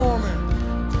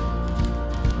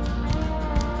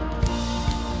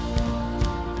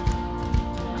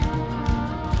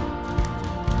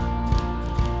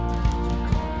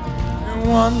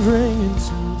wandering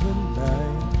into the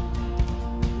night,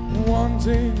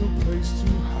 wanting a place to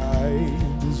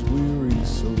hide this weary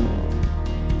soul,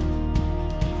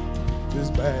 this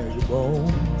bag of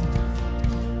bones.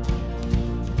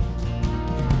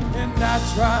 And I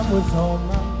tried with all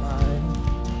my mind,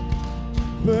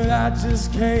 but I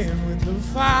just can't win the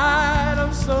fight.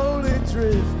 I'm slowly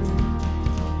drifting,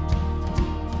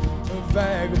 a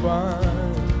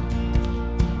vagabond.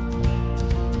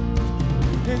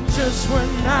 And just when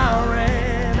I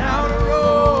ran out of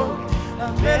road,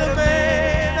 I met a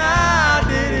man I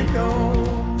didn't know,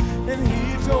 and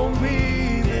he told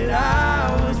me that I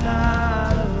was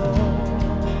not alone.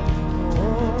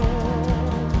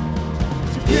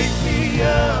 So pick me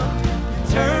up,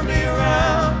 turn me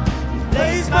around, you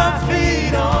place my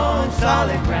feet on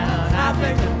solid ground. I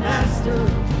thank the Master,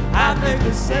 I thank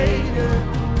the Savior,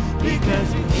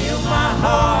 because you healed my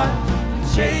heart, you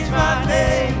changed my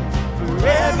name.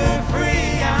 Forever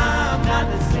free, I'm not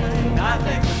the same. I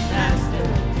thank the Master,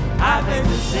 I thank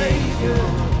the Savior,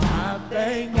 I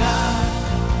thank God.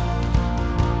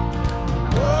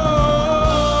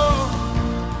 Oh,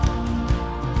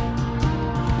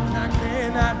 I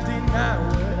cannot deny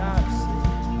what I've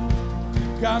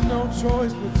seen. Got no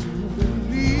choice but to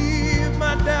believe.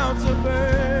 My doubts are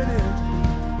burning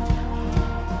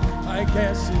like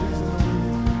ashes in the wind.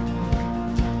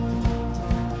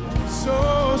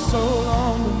 So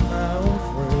long to my old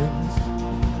friends,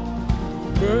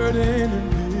 burden and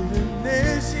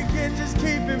bitterness, you can just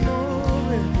keep it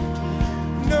moving.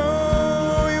 No,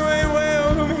 you ain't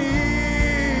welcome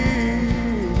here.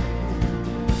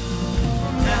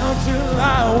 From now till I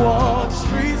walk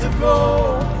streets of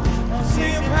gold, I'll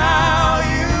sing of how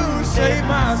you saved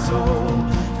my soul.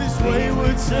 This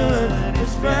wayward son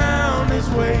has found his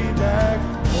way back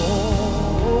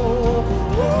home.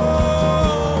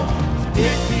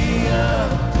 Pick me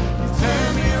up, you turn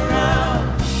me around,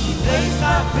 you place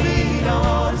my feet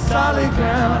on solid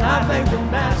ground. I thank the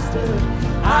Master,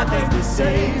 I thank the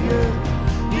Savior,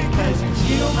 because you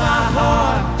healed my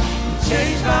heart, you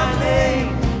changed my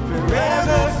name.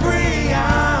 Forever free,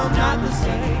 I'm not the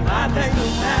same. I thank the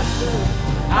Master,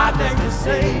 I thank the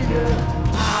Savior,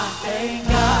 I thank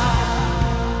God.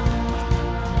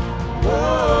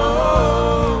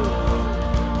 Whoa,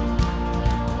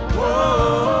 whoa.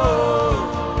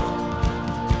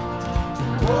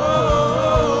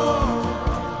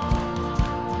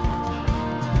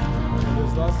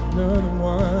 Another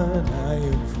one, I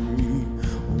am free.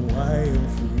 Oh, I am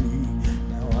free.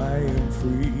 Now I am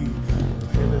free.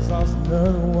 Okay, there's lost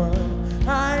another one.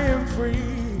 I am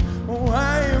free. Oh,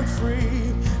 I am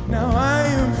free. Now I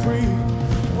am free.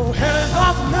 Oh, hell has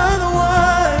lost another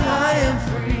one. I am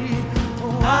free.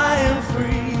 Oh, I am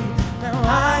free. Now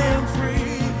I am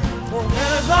free. Oh,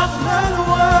 hell has lost another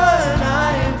one.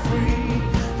 I am free.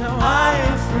 Now I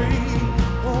am free.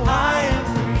 Oh, I am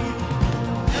free.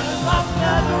 Lost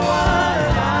another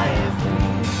one, I am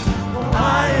free. Oh,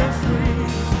 I am free.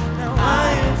 Now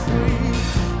I am free.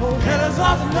 Oh, hell has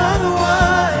lost another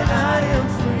one. I am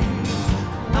free.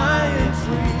 I am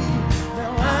free.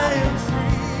 Now I am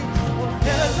free. Oh,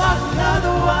 hell has lost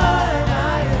another one.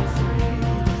 I am free.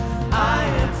 I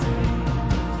am free.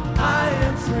 I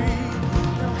am free.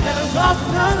 Now hell has lost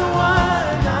another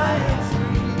one. I am free.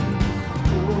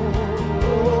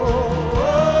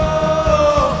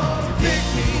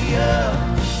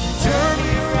 Turn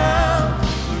me around,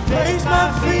 you place my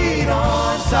feet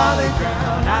on solid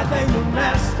ground. I thank the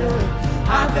Master,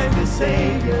 I thank the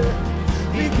Savior,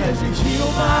 because you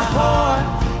healed my heart,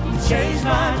 you changed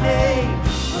my name.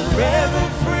 Forever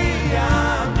free,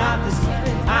 I'm not the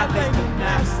same. I thank the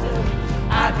Master,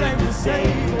 I thank the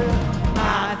Savior,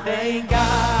 I thank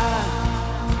God.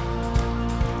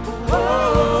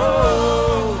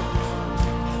 Whoa,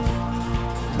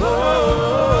 whoa.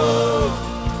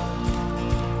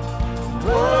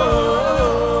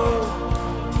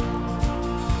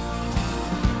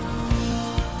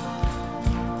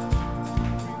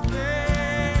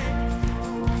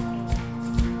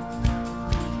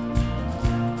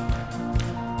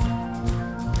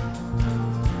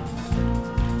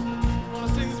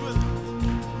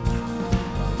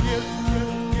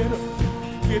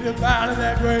 Get up out of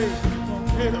that grave.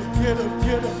 Get up, get up,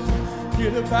 get up.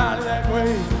 Get up out of that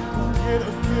grave. Get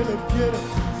up, get up, get up.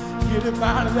 Get up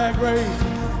out of that grave.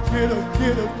 Get up,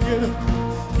 get up, get up.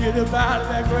 Get up out of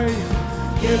that grave.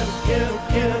 Get up, get up,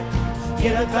 get up.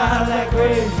 Get up out of that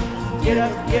grave. Get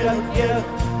up, get up, get up.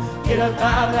 Get up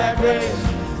out of that grave.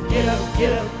 Get up,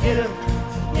 get up, get up.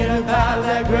 Get up out of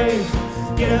that grave.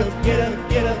 Get up, get up,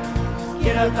 get up.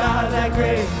 Get up out of that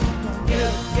grave. Get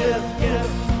up, get up, get up.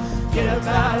 Get up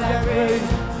out of that grave.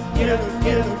 Get up,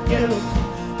 get up, get up.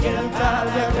 Get up out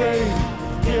of that grave.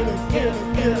 Get up, get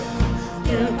up, get up.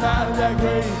 Get up out of that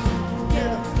grave. Get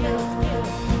up, get up, get up.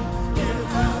 Get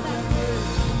up out of that grave.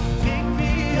 Pick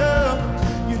me up.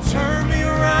 You turn me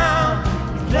around.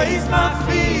 You place my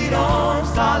feet on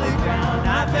solid ground.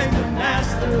 I thank the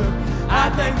Master. I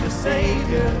thank the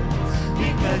Savior.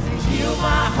 Because He healed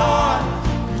my heart.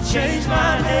 He changed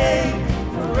my name.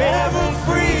 Forever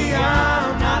free.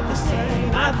 I'm not the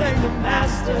same. I thank the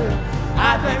Master.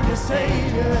 I thank the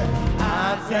Savior.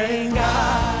 I thank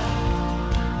God.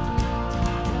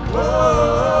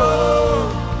 Whoa,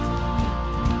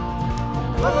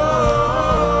 whoa,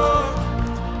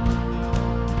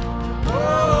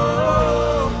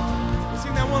 whoa. Let's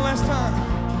sing that one last time.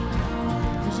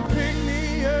 'Cause you pick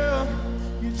me up,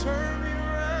 you turn me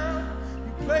around,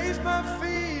 you place my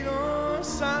feet on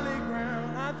solid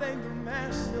ground. I thank the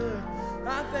Master,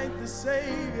 I thank the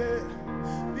Savior,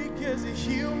 because He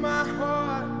healed my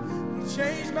heart, He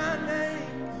changed my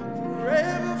name,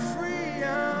 forever free.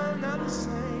 I'm not the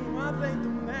same. I thank the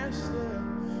Master,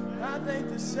 I thank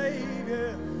the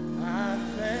Savior, I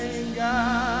thank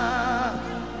God.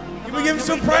 Can we give Him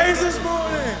some praise this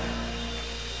morning?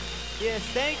 Yes,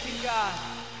 thank you, God.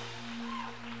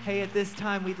 Hey, at this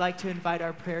time, we'd like to invite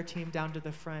our prayer team down to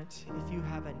the front. If you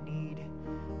have a need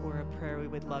or a prayer, we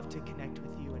would love to connect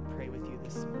with you and pray with you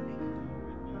this morning.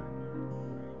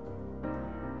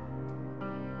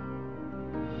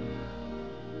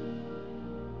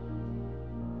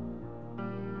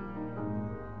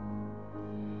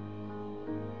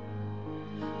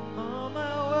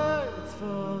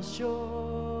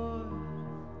 Short.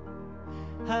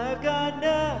 I've got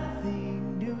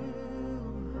nothing new.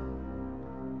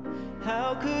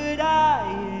 How could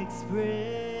I express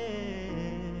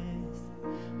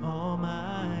all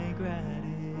my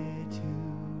gratitude?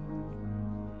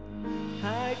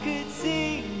 I could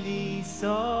sing these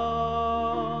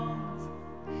songs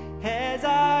as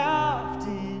I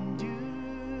often do,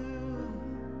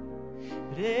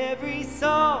 but every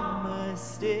song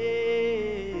must stand.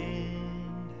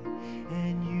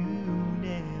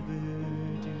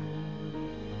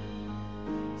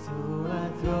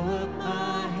 Throw up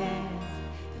my hands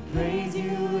and praise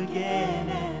you again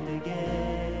and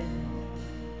again,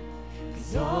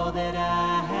 'cause all that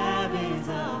I have is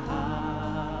a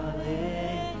hallelujah,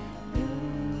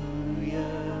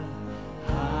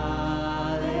 hallelujah.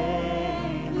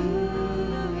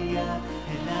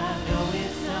 And I know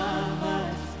it's not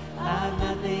much, I've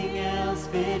nothing else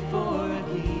fit for a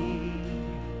king,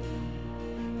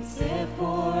 except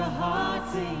for a heart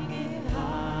singing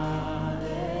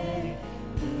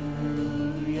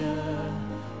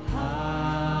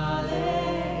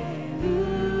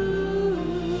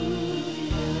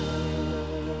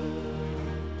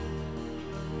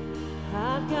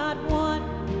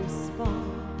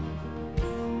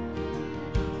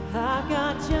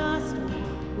just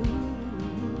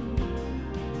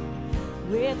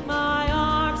with my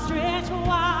arms stretched wide,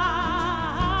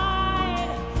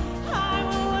 I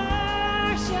will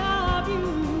worship you.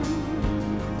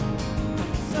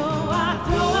 So I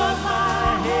throw up my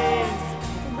hands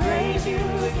and praise you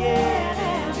again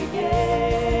and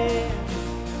again,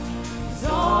 'cause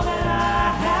all that I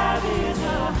have is a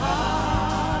hallelujah,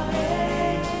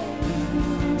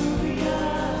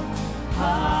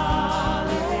 hallelujah.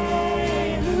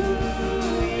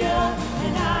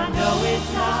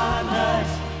 It's not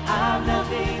much, I've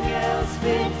nothing else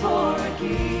fit for a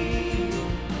king,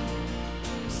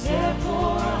 except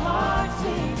for a heart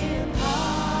singing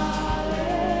hallelujah,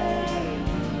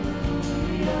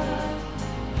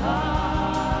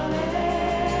 hallelujah,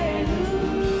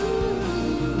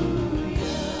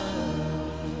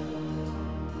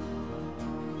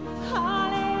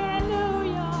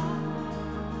 hallelujah.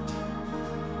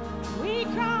 We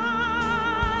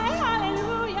cry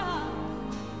hallelujah.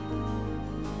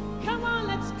 Come on,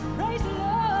 let's praise the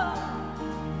Lord.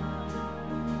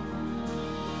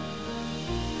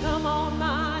 Come on,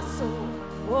 my soul.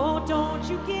 Oh, don't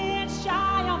you get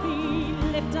shy on me.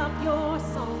 Lift up your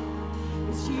song,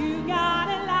 'cause you got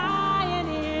a lion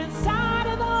inside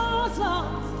of those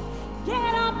lungs.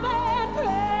 Get up and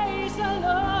praise the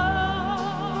Lord.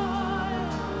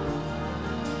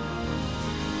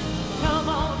 Come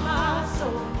on, my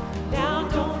soul. Now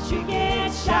don't you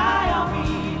get shy on me.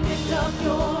 Lift up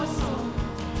your song,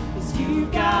 'cause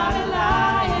you've got a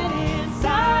lion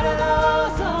inside of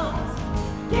those lungs.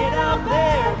 Get up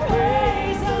and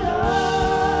praise the Lord.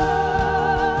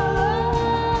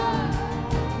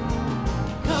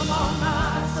 Come on,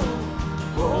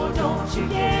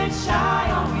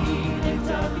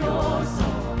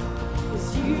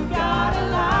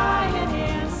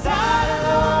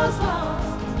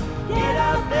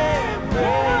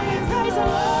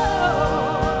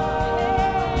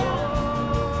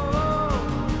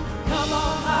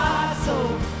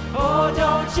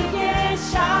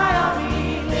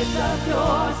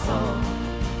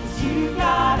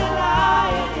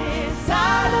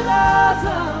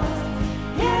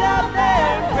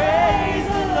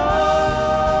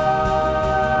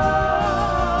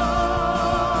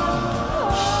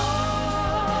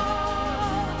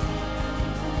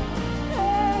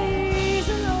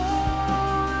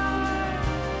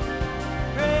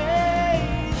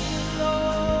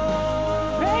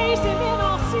 praise Him in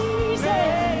all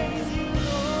seasons.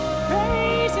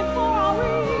 Praise Him for all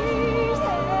reasons.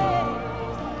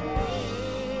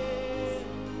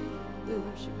 We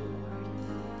worship You, Lord.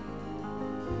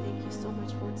 Thank You so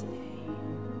much for today.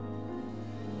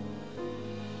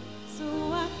 So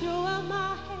I throw up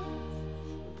my hands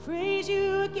and praise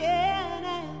You again and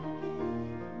again.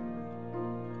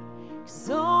 'Cause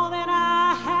all that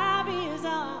I have is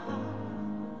a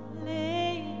hallelujah,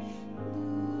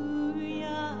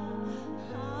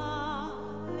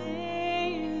 hallelujah.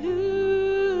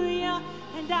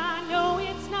 And I know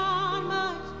it's not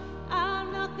much,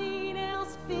 I'm nothing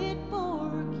else fit for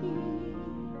a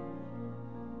king,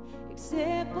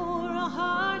 except for a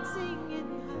heart singing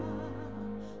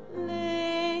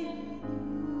hallelujah,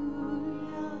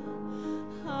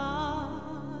 hallelujah.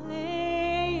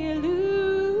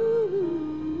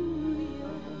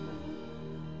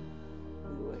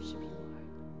 We worship You, Lord.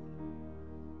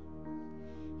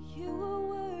 You are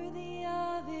worthy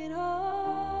of it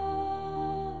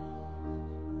all.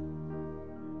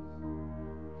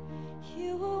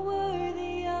 You are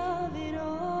worthy of it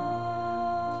all.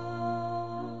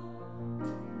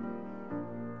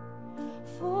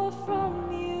 For from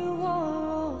You are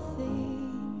all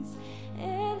things,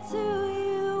 and to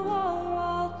You are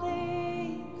all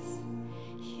things.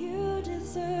 You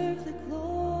deserve the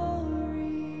glory.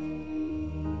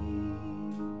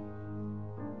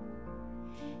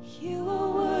 You are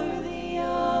worthy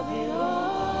of it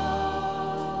all.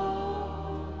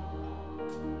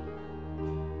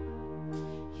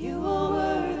 You are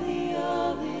worthy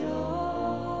of it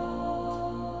all.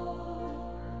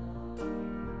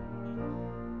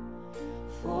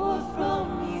 For from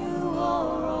You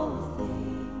are all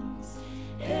things,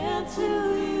 and to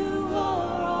You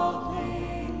are all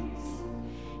things.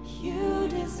 You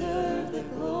deserve the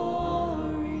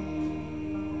glory.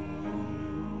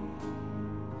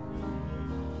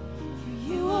 For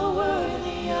You are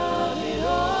worthy of it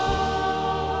all.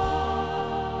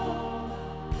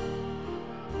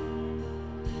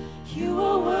 You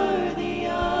are worthy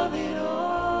of it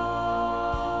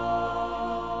all.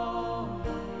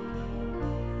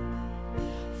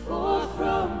 For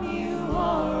from You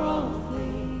are all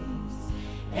things,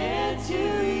 and to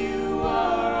You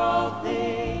are all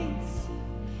things.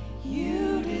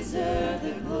 You deserve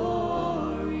the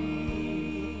glory.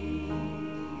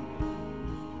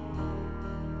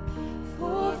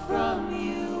 For from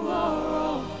You are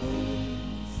all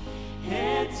things,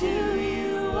 and to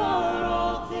You are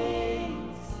all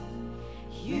things.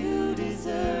 You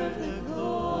deserve the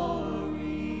glory.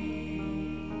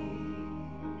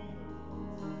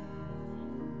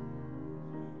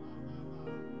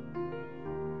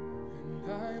 And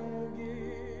I will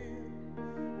give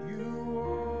You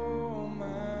all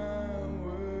my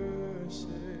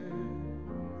worship,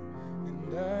 and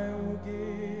I will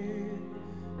give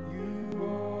You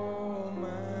all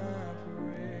my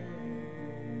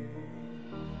praise.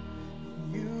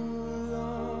 You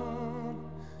alone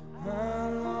I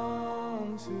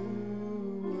long to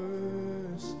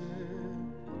worship,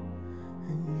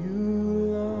 and You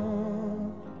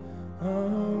alone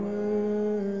are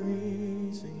worthy.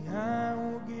 Sing, I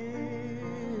will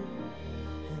give,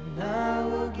 and I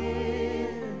will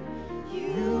give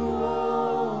You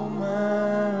all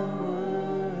my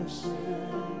worship,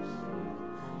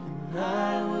 and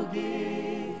I will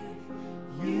give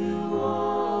You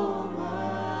all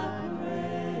my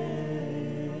praise.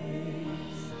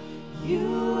 You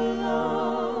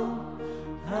alone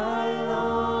I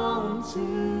long to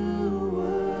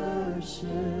worship,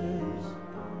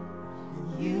 and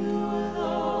You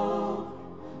alone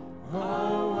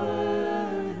are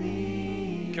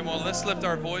worthy. Come on, let's lift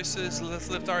our voices. Let's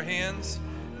lift our hands.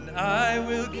 And I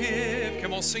will give.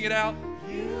 Come on, sing it out.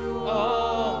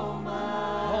 All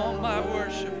my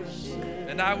worship.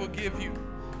 And I will give You.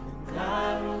 And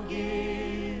I will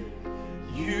give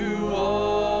You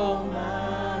all.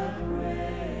 my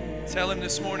praise. Tell Him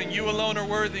this morning, You alone are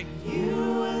worthy.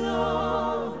 You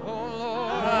alone Oh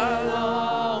Lord, I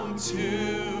long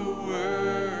to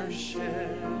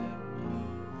worship.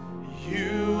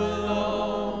 You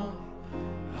alone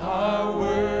are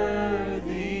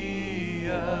worthy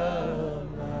of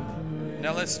my praise.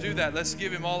 Now let's do that. Let's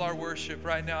give Him all our worship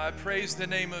right now. I praise the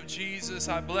name of Jesus.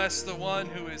 I bless the one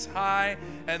who is high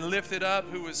and lifted up,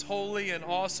 who is holy and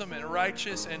awesome and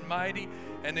righteous and mighty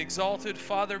and exalted.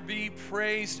 Father, be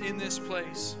praised in this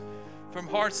place from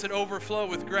hearts that overflow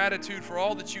with gratitude for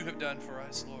all that You have done for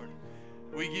us, Lord.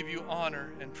 We give You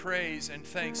honor and praise and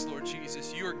thanks, Lord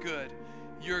Jesus. You're good.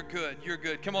 You're good. You're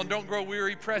good. Come on, don't grow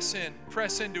weary. Press in.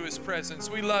 Press into His presence.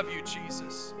 We love You,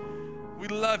 Jesus. We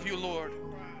love You, Lord.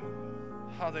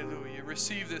 Hallelujah.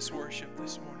 Receive this worship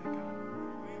this morning,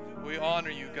 God. We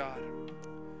honor you, God.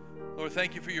 Lord,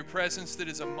 thank you for your presence that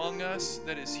is among us,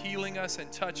 that is healing us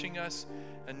and touching us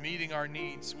and meeting our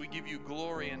needs. We give you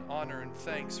glory and honor and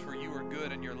thanks, for you are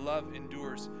good and your love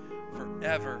endures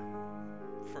forever,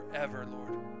 forever,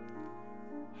 Lord.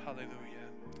 Hallelujah.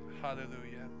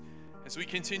 Hallelujah. As we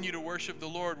continue to worship the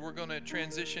Lord, we're going to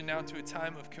transition now to a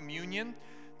time of communion.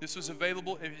 This was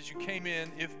available as you came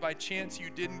in. If by chance you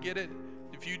didn't get it,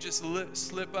 if you just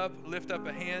lift up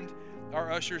a hand,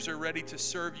 our ushers are ready to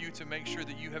serve you to make sure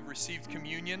that you have received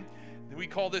communion. We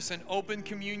call this an open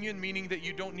communion, meaning that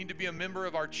you don't need to be a member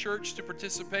of our church to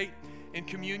participate in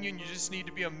communion. You just need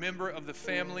to be a member of the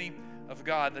family of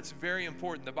God. That's very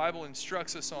important. The Bible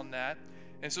instructs us on that.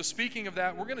 And so speaking of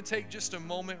that, we're going to take just a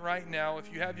moment right now.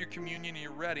 If you have your communion and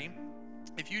you're ready,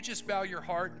 if you just bow your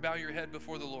heart and bow your head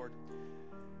before the Lord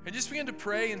and just begin to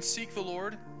pray and seek the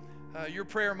Lord. Your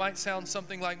prayer might sound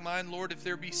something like mine. Lord, if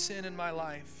there be sin in my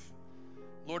life,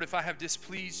 Lord, if I have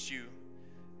displeased you,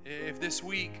 if this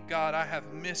week, God, I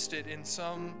have missed it in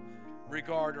some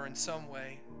regard or in some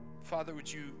way, Father,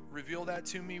 would you reveal that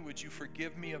to me? Would you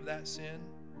forgive me of that sin?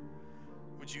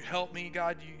 Would you help me,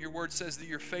 God? Your word says that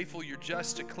you're faithful, you're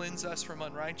just to cleanse us from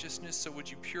unrighteousness, so would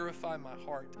you purify my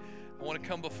heart? I want to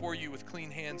come before you with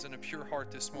clean hands and a pure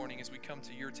heart this morning as we come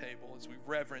to your table, as we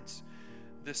reverence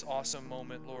this awesome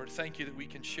moment, Lord. Thank you that we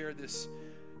can share this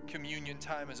communion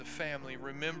time as a family,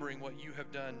 remembering what you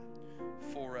have done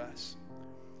for us.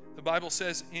 The Bible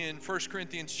says in 1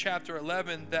 Corinthians chapter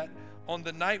 11 that on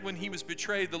the night when he was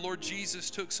betrayed, the Lord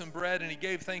Jesus took some bread and he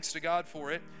gave thanks to God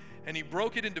for it, and he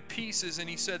broke it into pieces and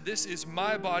he said, "This is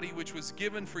my body which was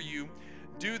given for you.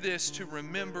 Do this to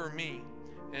remember me."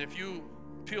 And if you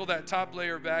peel that top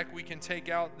layer back, we can take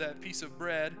out that piece of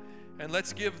bread and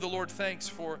let's give the Lord thanks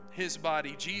for his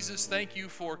body. Jesus, thank you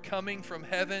for coming from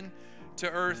heaven to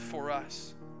earth for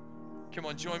us. Come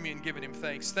on, join me in giving him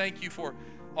thanks. Thank you for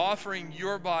offering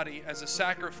your body as a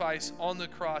sacrifice on the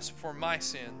cross for my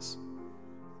sins.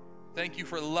 Thank you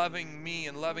for loving me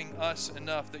and loving us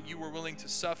enough that you were willing to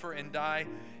suffer and die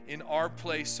in our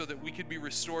place so that we could be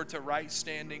restored to right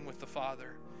standing with the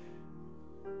Father.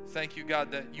 Thank you,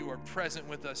 God, that you are present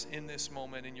with us in this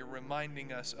moment and you're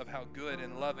reminding us of how good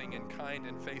and loving and kind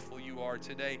and faithful you are.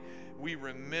 Today, we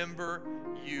remember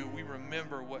you. We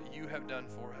remember what you have done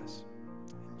for us.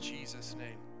 In Jesus'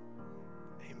 name,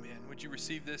 amen. Would you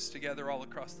receive this together all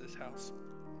across this house?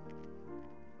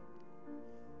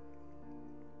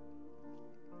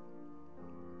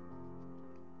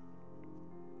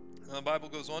 Now, the Bible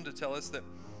goes on to tell us that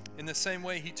in the same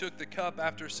way, he took the cup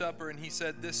after supper and he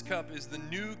said, "This cup is the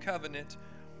new covenant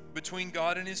between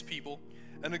God and his people,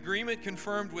 an agreement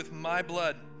confirmed with my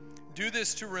blood. Do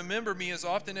this to remember me as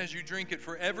often as you drink it.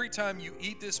 For every time you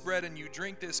eat this bread and you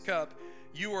drink this cup,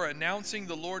 you are announcing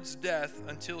the Lord's death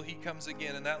until he comes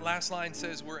again." And that last line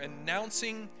says we're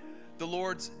announcing the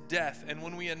Lord's death. And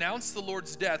when we announce the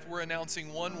Lord's death, we're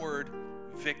announcing one word: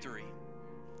 victory.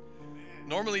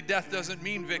 Normally, death doesn't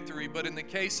mean victory, but in the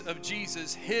case of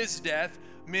Jesus, his death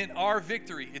meant our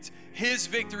victory. It's his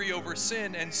victory over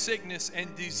sin and sickness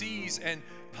and disease and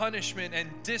punishment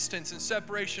and distance and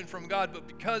separation from God. But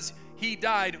because he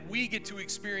died, we get to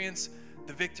experience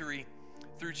the victory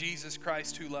through Jesus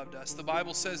Christ who loved us. The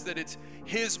Bible says that it's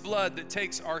his blood that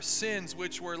takes our sins,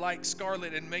 which were like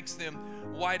scarlet, and makes them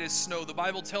white as snow. The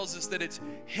Bible tells us that it's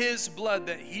his blood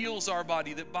that heals our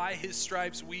body, that by his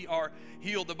stripes we are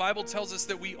healed. The Bible tells us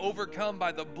that we overcome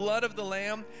by the blood of the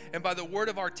Lamb and by the word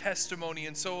of our testimony.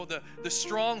 And so the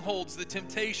strongholds, the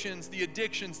temptations, the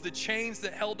addictions, the chains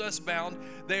that held us bound,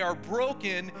 they are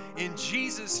broken in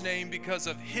Jesus' name because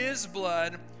of his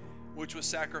blood, which was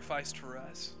sacrificed for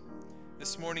us.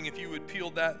 This morning, if you would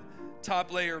peel that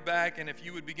top layer back and if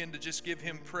you would begin to just give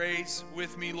him praise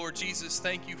with me. Lord Jesus,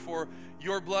 thank you for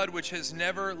your blood, which has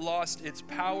never lost its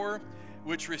power,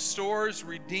 which restores,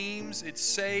 redeems, it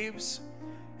saves.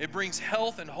 It brings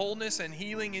health and wholeness and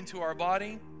healing into our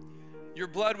body. Your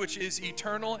blood, which is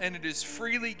eternal, and it is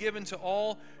freely given to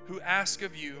all who ask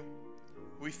of you.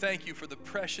 We thank you for the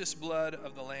precious blood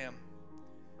of the Lamb.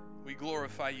 We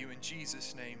glorify you in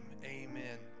Jesus' name.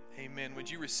 Amen. Amen. Would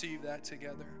you receive that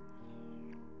together?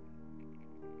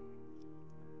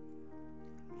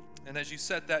 And as you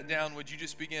set that down, would you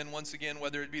just begin once again,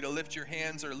 whether it be to lift your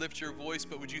hands or lift your voice,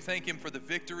 but would you thank him for the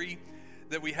victory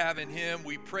that we have in him?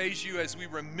 We praise you as we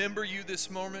remember you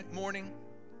this morning,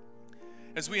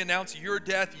 as we announce your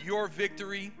death, your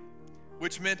victory,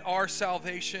 which meant our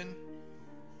salvation,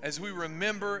 as we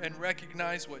remember and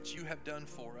recognize what you have done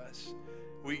for us.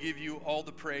 We give you all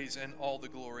the praise and all the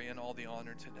glory and all the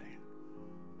honor today.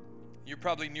 You're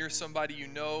probably near somebody you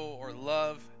know or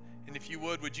love. And if you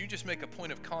would you just make a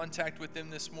point of contact with them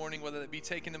this morning, whether that be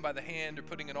taking them by the hand or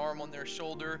putting an arm on their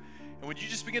shoulder? And would you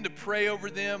just begin to pray over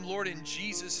them, Lord, in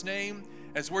Jesus' name,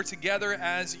 as we're together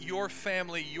as your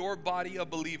family, your body of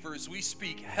believers. We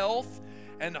speak health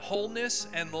and wholeness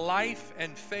and life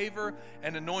and favor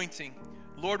and anointing.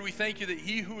 Lord, we thank you that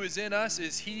he who is in us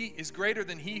is greater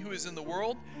than he who is in the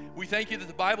world. We thank you that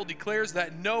the Bible declares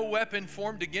that no weapon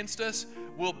formed against us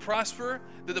will prosper,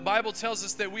 that the Bible tells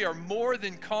us that we are more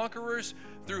than conquerors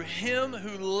through him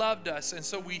who loved us. And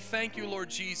so we thank you, Lord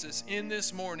Jesus, in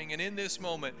this morning and in this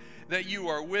moment, that you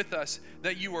are with us,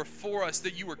 that you are for us,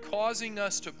 that you are causing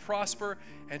us to prosper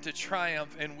and to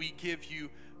triumph, and we give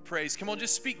you praise. Come on,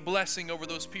 just speak blessing over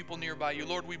those people nearby you.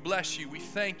 Lord, we bless you. We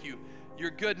thank you. Your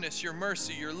goodness, your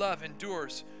mercy, your love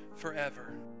endures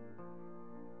forever.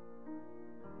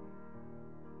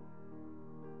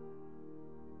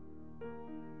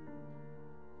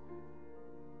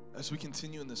 As we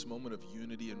continue in this moment of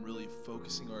unity and really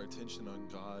focusing our attention on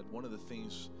God, one of the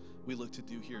things we look to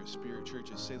do here at Spirit Church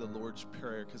is say the Lord's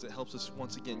Prayer, because it helps us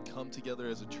once again come together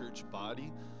as a church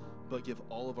body, but give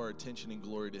all of our attention and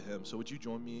glory to him. So would you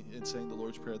join me in saying the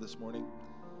Lord's Prayer this morning?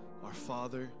 Our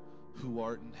Father, who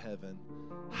art in heaven,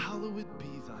 hallowed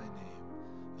be thy name.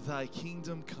 Thy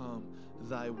kingdom come,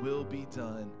 thy will be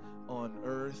done on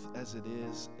earth as it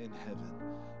is in heaven.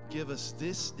 Give us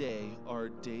this day our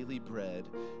daily bread,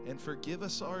 and forgive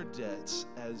us our debts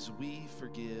as we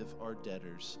forgive our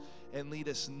debtors. And lead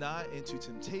us not into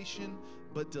temptation,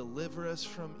 but deliver us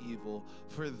from evil.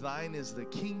 For thine is the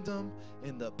kingdom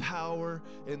and the power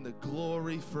and the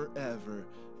glory forever.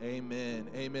 Amen.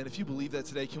 Amen. If you believe that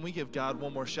today, can we give God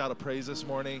one more shout of praise this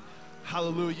morning?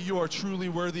 Hallelujah. You are truly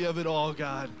worthy of it all,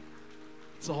 God.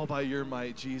 It's all by your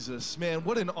might, Jesus. Man,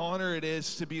 what an honor it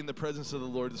is to be in the presence of the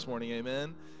Lord this morning.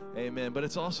 Amen. Amen. But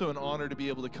it's also an honor to be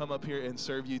able to come up here and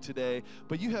serve you today.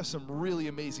 But you have some really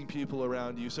amazing people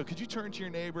around you. So could you turn to your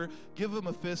neighbor, give them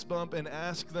a fist bump, and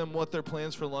ask them what their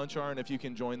plans for lunch are and if you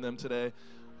can join them today?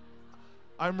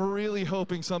 I'm really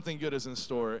hoping something good is in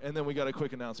store. And then we got a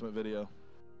quick announcement video.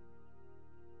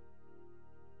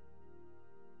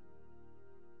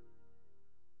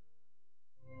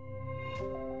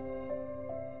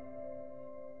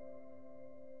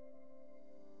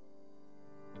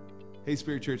 Hey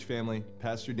Spirit Church family,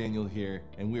 Pastor Daniel here,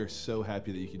 and we are so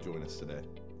happy that you could join us today.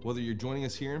 Whether you're joining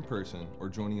us here in person or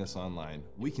joining us online,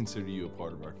 we consider you a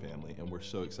part of our family, and we're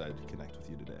so excited to connect with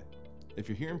you today. If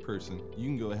you're here in person, you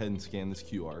can go ahead and scan this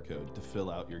QR code to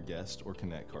fill out your guest or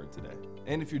connect card today.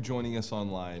 And if you're joining us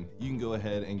online, you can go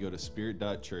ahead and go to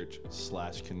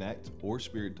spirit.church/connect or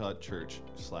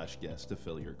spirit.church/guest to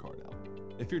fill your card out.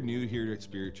 If you're new here at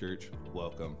Spirit Church,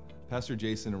 welcome. Pastor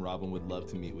Jason and Robin would love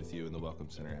to meet with you in the Welcome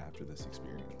Center after this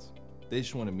experience. They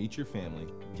just want to meet your family,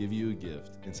 give you a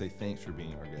gift, and say thanks for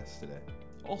being our guest today.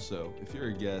 Also, if you're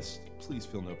a guest, please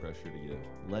feel no pressure to give.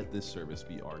 Let this service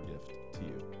be our gift to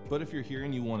you. But if you're here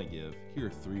and you want to give, here are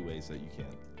 3 ways that you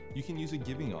can. You can use a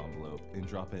giving envelope and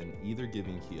drop it in either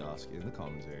giving kiosk in the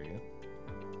Commons area.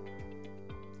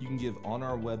 You can give on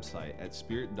our website at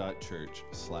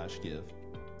spirit.church/give.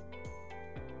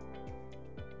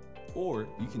 Or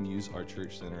you can use our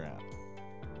Church Center app.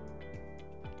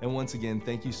 And once again,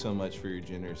 thank you so much for your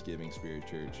generous giving, Spirit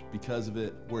Church. Because of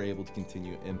it, we're able to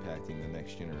continue impacting the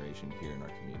next generation here in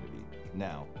our community.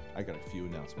 Now, I got a few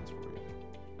announcements for you.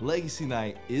 Legacy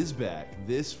Night is back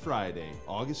this Friday,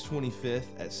 August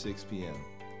 25th at 6 p.m.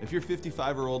 If you're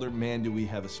 55 or older, man, do we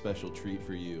have a special treat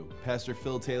for you. Pastor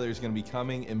Phil Taylor is going to be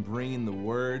coming and bringing the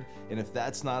word. And if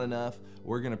that's not enough,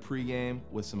 we're going to pregame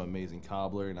with some amazing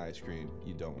cobbler and ice cream.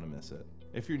 You don't want to miss it.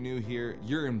 If you're new here,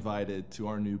 you're invited to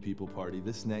our new people party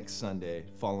this next Sunday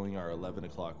following our 11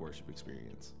 o'clock worship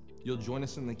experience. You'll join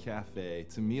us in the cafe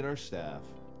to meet our staff,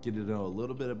 get to know a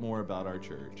little bit more about our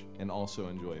church, and also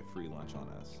enjoy a free lunch on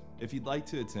us. If you'd like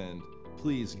to attend,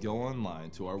 please go online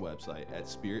to our website at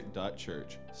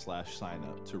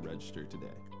spirit.church/sign-up to register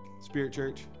today. Spirit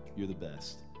Church, you're the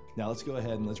best. Now let's go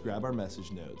ahead and let's grab our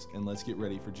message notes and let's get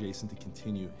ready for Jason to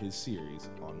continue his series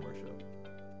on worship.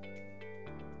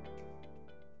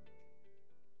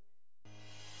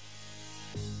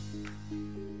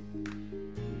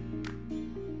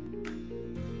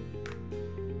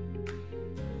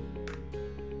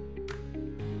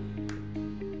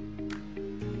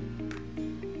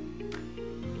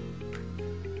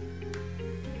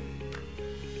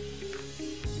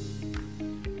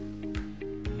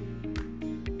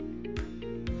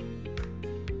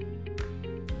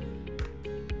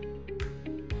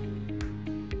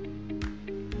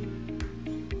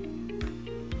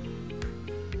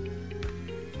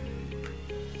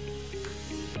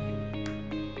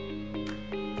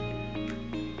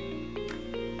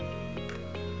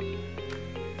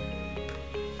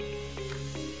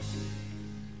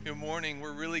 morning.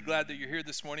 We're really glad that you're here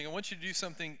this morning. I want you to do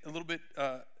something a little bit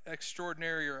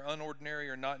extraordinary or unordinary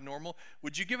or not normal.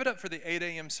 Would you give it up for the 8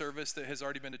 a.m. service that has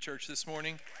already been to church this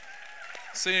morning?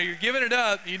 So you're giving it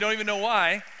up. You don't even know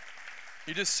why.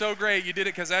 You're just so great. You did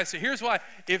it because I said, here's why.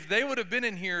 If they would have been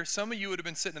in here, some of you would have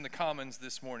been sitting in the commons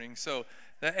this morning. So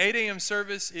the 8 a.m.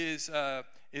 service is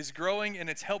growing, and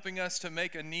it's helping us to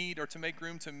make a need or to make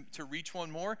room to reach one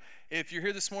more. If you're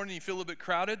here this morning and you feel a little bit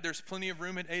crowded, there's plenty of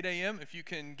room at 8 a.m. If you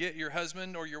can get your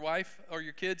husband or your wife or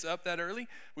your kids up that early,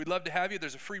 we'd love to have you.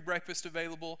 There's a free breakfast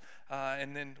available,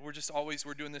 and then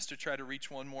we're doing this to try to reach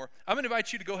one more. I'm going to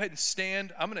invite you to go ahead and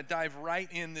stand. I'm going to dive right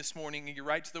in this morning and get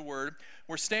right to the Word.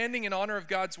 We're standing in honor of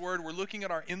God's Word. We're looking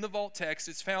at our In the Vault text.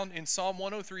 It's found in Psalm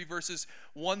 103, verses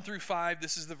 1 through 5.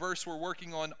 This is the verse we're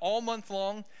working on all month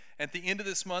long. At the end of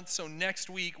this month, so next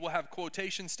week, we'll have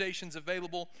quotation stations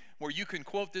available where you can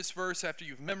quote this verse after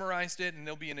you've memorized it, and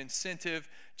there'll be an incentive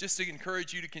just to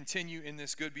encourage you to continue in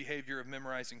this good behavior of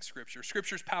memorizing Scripture.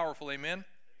 Scripture's powerful, amen?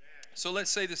 So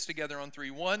let's say this together on three.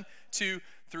 1, 2,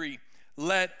 3.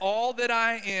 Let all that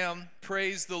I am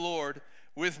praise the Lord.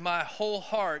 With my whole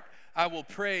heart, I will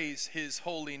praise His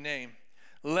holy name.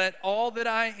 Let all that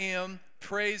I am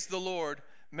praise the Lord.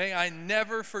 May I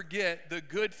never forget the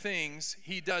good things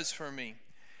He does for me.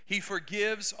 He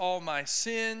forgives all my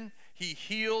sin. He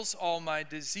heals all my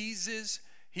diseases.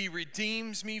 He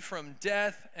redeems me from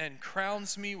death and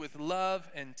crowns me with love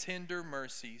and tender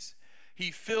mercies.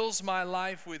 He fills my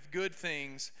life with good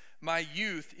things. My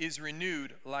youth is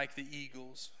renewed like the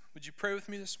eagles. Would you pray with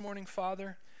me this morning,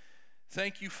 Father?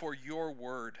 Thank you for your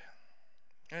word.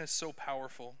 And it's so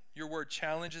powerful. Your word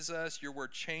challenges us. Your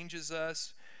word changes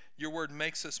us. Your word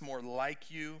makes us more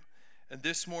like you. And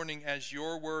this morning, as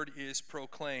your word is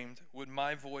proclaimed, would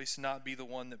my voice not be the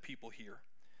one that people hear?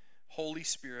 Holy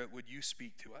Spirit, would you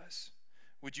speak to us?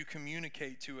 Would you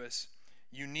communicate to us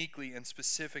uniquely and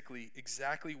specifically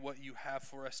exactly what you have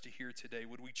for us to hear today?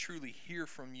 Would we truly hear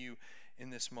from you in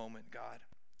this moment, God?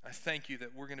 I thank you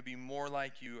that we're going to be more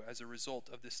like you as a result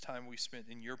of this time we spent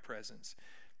in your presence.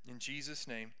 In Jesus'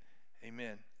 name,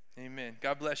 amen. Amen.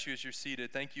 God bless you as you're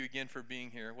seated. Thank you again for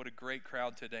being here. What a great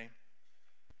crowd today.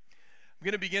 I'm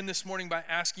going to begin this morning by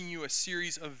asking you a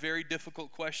series of very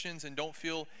difficult questions, and don't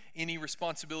feel any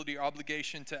responsibility or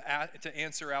obligation to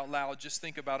answer out loud. Just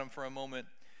think about them for a moment.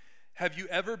 Have you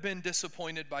ever been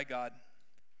disappointed by God?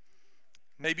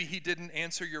 Maybe He didn't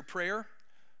answer your prayer,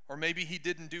 or maybe He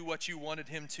didn't do what you wanted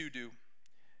Him to do.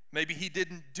 Maybe He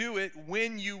didn't do it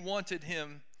when you wanted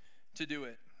Him to do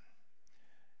it.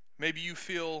 Maybe you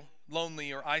feel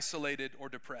lonely or isolated or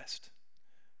depressed.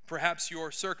 Perhaps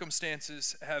your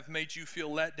circumstances have made you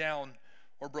feel let down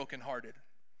or brokenhearted.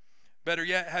 Better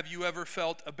yet, have you ever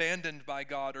felt abandoned by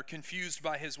God or confused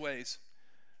by His ways?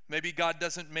 Maybe God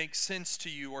doesn't make sense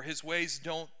to you, or His ways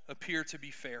don't appear to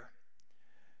be fair.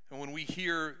 And when we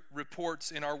hear reports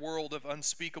in our world of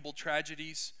unspeakable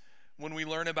tragedies, when we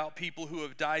learn about people who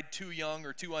have died too young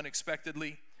or too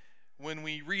unexpectedly, when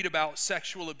we read about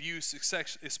sexual abuse,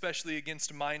 especially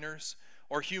against minors,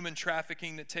 or human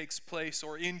trafficking that takes place,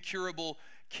 or incurable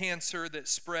cancer that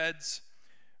spreads,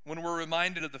 when we're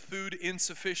reminded of the food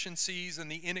insufficiencies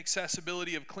and the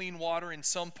inaccessibility of clean water in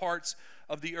some parts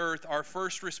of the earth, our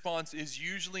first response is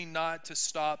usually not to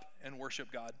stop and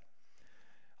worship God.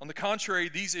 On the contrary,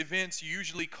 these events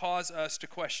usually cause us to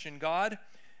question God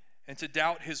and to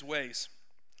doubt His ways.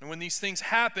 And when these things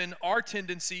happen, our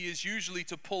tendency is usually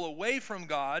to pull away from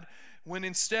God, when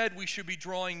instead we should be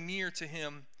drawing near to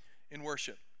Him in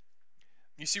worship.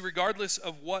 You see, regardless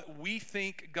of what we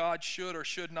think God should or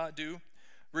should not do,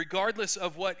 regardless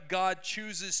of what God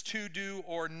chooses to do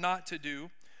or not to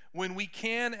do, when we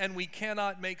can and we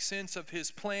cannot make sense of His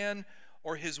plan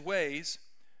or His ways,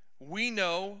 we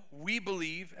know, we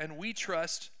believe, and we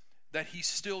trust that He's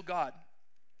still God,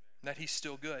 that He's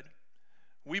still good.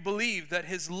 We believe that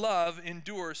His love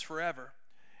endures forever.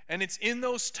 And it's in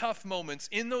those tough moments,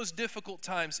 in those difficult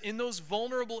times, in those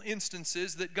vulnerable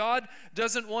instances that God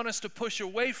doesn't want us to push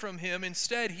away from Him.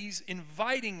 Instead, He's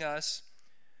inviting us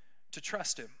to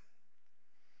trust Him.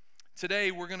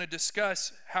 Today, we're going to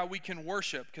discuss how we can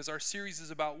worship, because our series is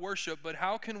about worship, but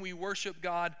how can we worship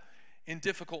God in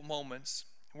difficult moments?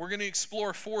 We're going to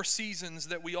explore 4 seasons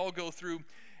that we all go through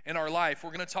in our life. We're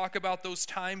going to talk about those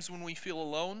times when we feel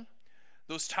alone,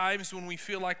 those times when we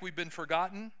feel like we've been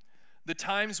forgotten, the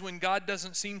times when God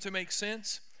doesn't seem to make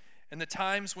sense, and the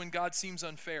times when God seems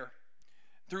unfair.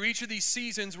 Through each of these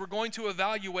seasons, we're going to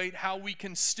evaluate how we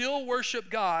can still worship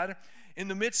God in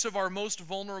the midst of our most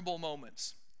vulnerable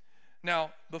moments.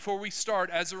 Now, before we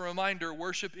start, as a reminder,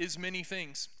 worship is many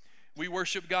things. We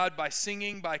worship God by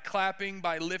singing, by clapping,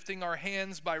 by lifting our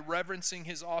hands, by reverencing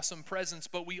his awesome presence.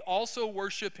 But we also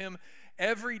worship him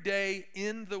every day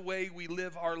in the way we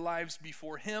live our lives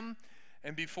before him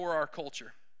and before our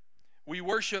culture. We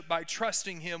worship by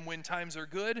trusting him when times are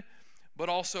good, but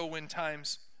also when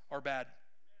times are bad.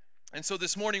 And so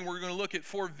this morning we're going to look at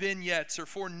 4 vignettes or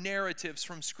 4 narratives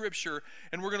from Scripture,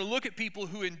 and we're going to look at people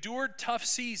who endured tough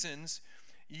seasons,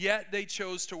 yet they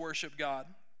chose to worship God.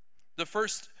 The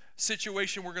first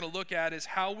situation we're going to look at is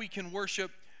how we can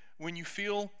worship when you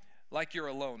feel like you're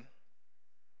alone.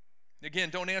 Again,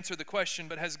 don't answer the question,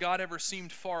 but has God ever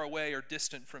seemed far away or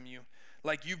distant from you,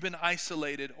 like you've been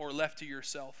isolated or left to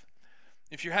yourself?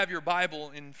 If you have your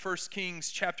Bible, in 1 Kings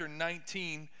chapter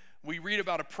 19, we read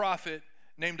about a prophet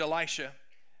named Elisha.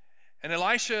 And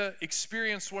Elisha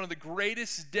experienced one of the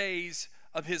greatest days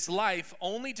of his life,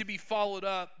 only to be followed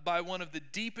up by one of the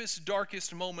deepest,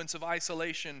 darkest moments of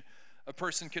isolation a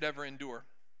person could ever endure.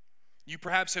 You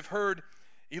perhaps have heard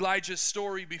Elijah's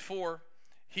story before.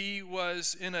 He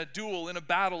was in a duel, in a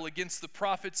battle against the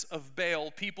prophets of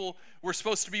Baal. People were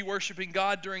supposed to be worshiping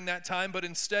God during that time, but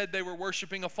instead they were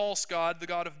worshiping a false god, the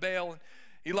god of Baal. And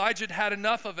Elijah had had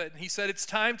enough of it. He said, it's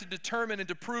time to determine and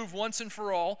to prove once and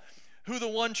for all who the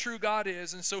one true God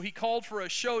is. And so he called for a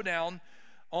showdown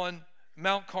on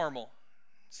Mount Carmel.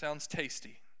 Sounds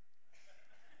tasty.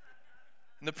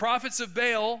 And the prophets of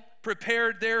Baal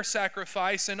prepared their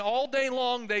sacrifice, and all day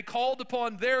long they called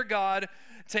upon their God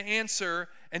to answer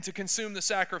and to consume the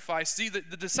sacrifice. See, the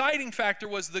deciding factor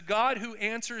was the God who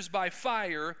answers by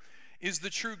fire is the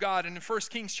true God. And in 1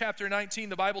 Kings chapter 19,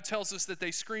 the Bible tells us that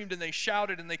they screamed and they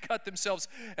shouted and they cut themselves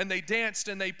and they danced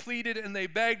and they pleaded and they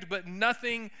begged, but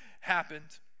nothing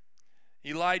happened.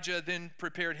 Elijah then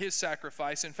prepared his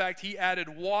sacrifice. In fact, he added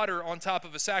water on top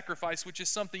of a sacrifice, which is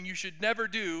something you should never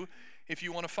do if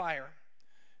you want a fire.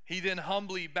 He then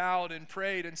humbly bowed and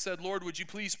prayed and said, Lord, would you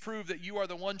please prove that you are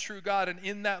the one true God? And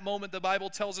in that moment, the Bible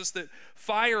tells us that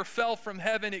fire fell from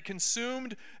heaven. It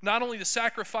consumed not only the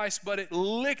sacrifice, but it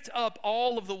licked up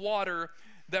all of the water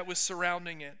that was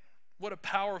surrounding it. What a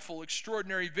powerful,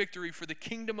 extraordinary victory for the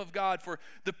kingdom of God, for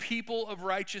the people of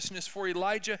righteousness, for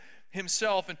Elijah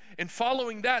himself. And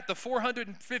following that, the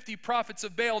 450 prophets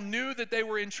of Baal knew that they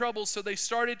were in trouble, so they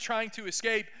started trying to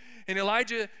escape. And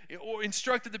Elijah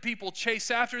instructed the people, chase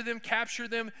after them, capture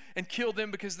them, and kill them,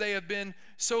 because they have been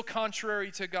so contrary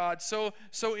to God, so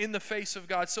in the face of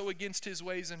God, so against his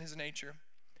ways and his nature.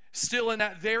 Still, in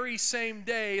that very same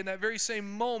day, in that very same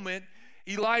moment,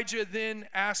 Elijah then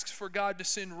asks for God to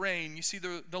send rain. You see,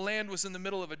 the land was in the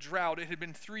middle of a drought. It had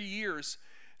been 3 years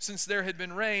since there had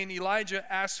been rain. Elijah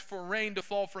asks for rain to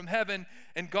fall from heaven,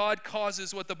 and God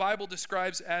causes what the Bible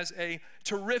describes as a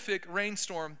terrific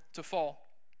rainstorm to fall.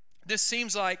 This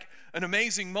seems like an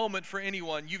amazing moment for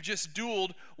anyone. You've just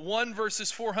dueled 1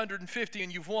 versus 450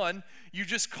 and you've won. You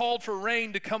just called for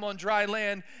rain to come on dry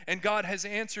land and God has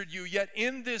answered you. Yet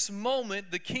in this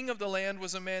moment, the king of the land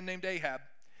was a man named Ahab,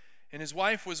 and his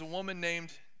wife was a woman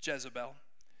named Jezebel.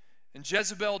 And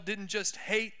Jezebel didn't just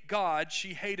hate God,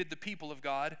 she hated the people of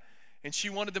God, and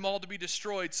she wanted them all to be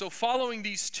destroyed. So following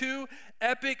these 2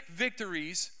 epic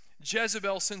victories,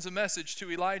 Jezebel sends a message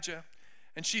to Elijah.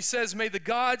 And she says, may the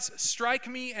gods strike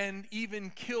me and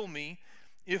even kill me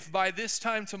if by this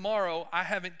time tomorrow I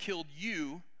haven't killed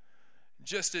you,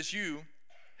 just as you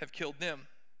have killed them.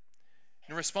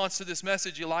 In response to this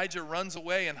message, Elijah runs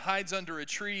away and hides under a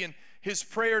tree, and his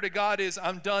prayer to God is,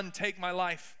 I'm done, take my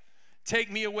life.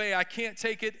 Take me away, I can't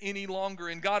take it any longer.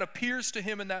 And God appears to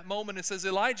him in that moment and says,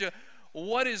 Elijah,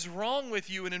 what is wrong with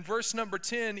you? And in verse number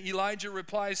 10, Elijah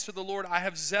replies to the Lord, I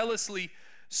have zealously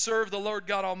served the Lord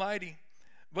God Almighty.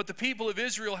 But the people of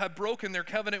Israel have broken their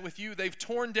covenant with you. They've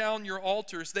torn down your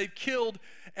altars. They've killed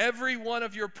every one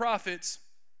of your prophets.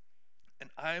 And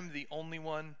I'm the only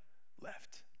one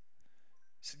left.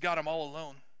 He said, God, I'm all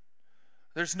alone.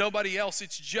 There's nobody else.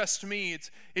 It's just me.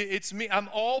 It's me. I'm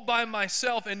all by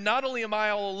myself. And not only am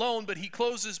I all alone, but he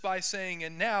closes by saying,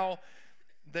 and now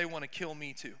they want to kill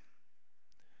me too.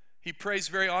 He prays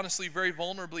very honestly, very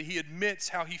vulnerably. He admits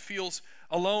how he feels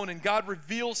alone, and God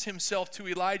reveals himself to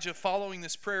Elijah following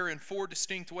this prayer in 4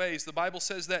 distinct ways. The Bible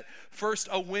says that first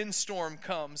a windstorm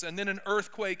comes, and then an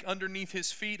earthquake underneath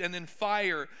his feet, and then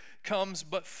fire comes.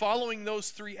 But following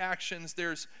those 3 actions,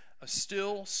 there's a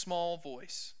still small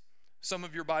voice. Some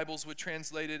of your Bibles would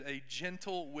translate it a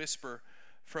gentle whisper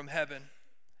from heaven.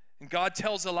 And God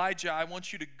tells Elijah, I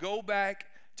want you to go back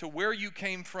to where you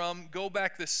came from, go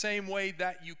back the same way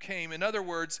that you came. In other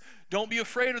words, don't be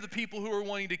afraid of the people who are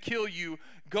wanting to kill you.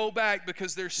 Go back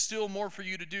because there's still more for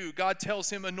you to do. God tells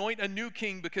him, anoint a new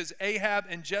king because Ahab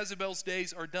and Jezebel's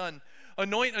days are done.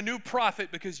 Anoint a new prophet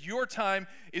because your time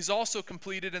is also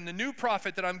completed, and the new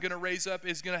prophet that I'm going to raise up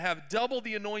is going to have double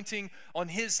the anointing on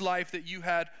his life that you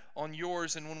had on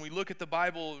yours. And when we look at the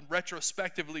Bible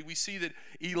retrospectively, we see that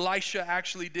Elisha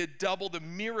actually did double the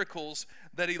miracles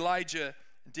that Elijah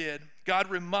did. God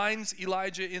reminds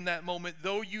Elijah in that moment,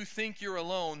 though you think you're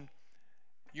alone,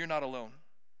 you're not alone.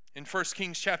 In 1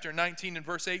 Kings chapter 19 and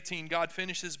verse 18, God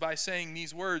finishes by saying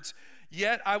these words,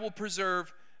 yet I will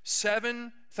preserve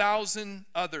 7,000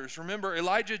 others. Remember,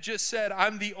 Elijah just said,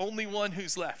 I'm the only one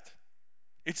who's left.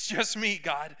 It's just me,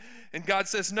 God. And God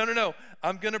says, no.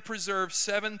 I'm going to preserve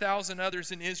 7,000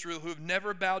 others in Israel who have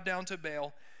never bowed down to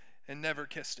Baal and never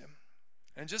kissed him.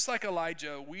 And just like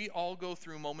Elijah, we all go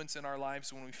through moments in our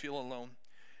lives when we feel alone,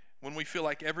 when we feel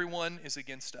like everyone is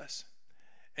against us.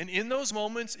 And in those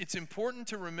moments, it's important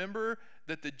to remember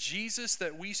that the Jesus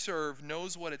that we serve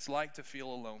knows what it's like to feel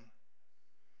alone.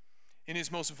 In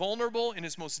his most vulnerable, in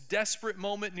his most desperate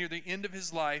moment near the end of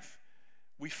his life,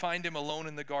 we find him alone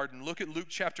in the garden. Look at Luke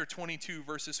chapter 22,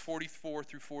 verses 44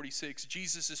 through 46.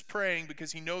 Jesus is praying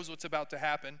because he knows what's about to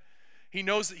happen. He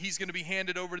knows that he's going to be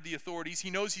handed over to the authorities.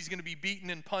 He knows he's going to be beaten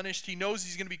and punished. He knows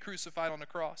he's going to be crucified on the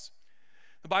cross.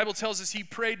 The Bible tells us he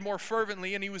prayed more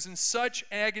fervently, and he was in such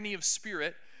agony of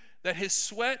spirit that his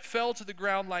sweat fell to the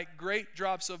ground like great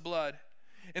drops of blood.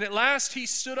 And at last he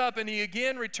stood up and he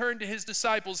again returned to his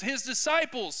disciples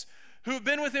who have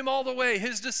been with him all the way,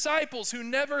 his disciples who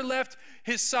never left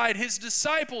his side, his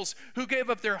disciples who gave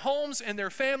up their homes and their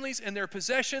families and their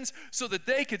possessions so that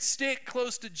they could stick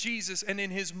close to Jesus. And in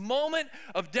his moment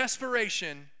of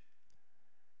desperation,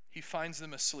 he finds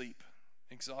them asleep,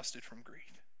 exhausted from grief.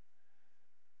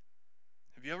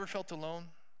 Have you ever felt alone?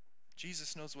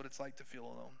 Jesus knows what it's like to feel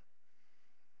alone.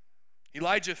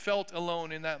 Elijah felt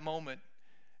alone in that moment.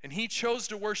 And he chose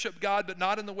to worship God, but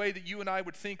not in the way that you and I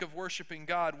would think of worshiping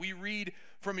God. We read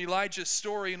from Elijah's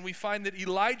story, and we find that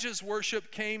Elijah's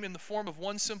worship came in the form of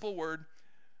one simple word,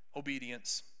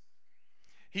 obedience.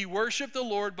 He worshiped the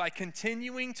Lord by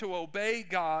continuing to obey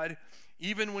God,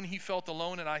 even when he felt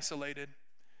alone and isolated.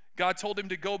 God told him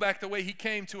to go back the way he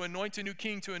came, to anoint a new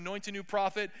king, to anoint a new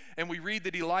prophet, and we read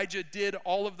that Elijah did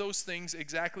all of those things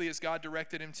exactly as God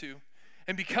directed him to.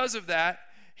 And because of that,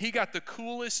 he got the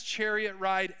coolest chariot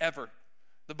ride ever.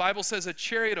 The Bible says a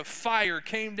chariot of fire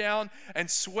came down and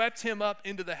swept him up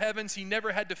into the heavens. He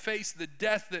never had to face the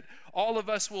death that all of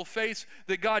us will face,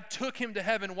 that God took him to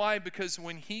heaven. Why? Because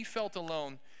when he felt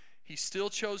alone, he still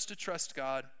chose to trust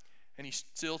God, and he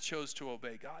still chose to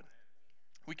obey God.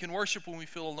 We can worship when we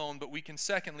feel alone, but we can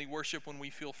secondly worship when we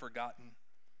feel forgotten.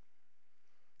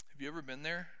 Have you ever been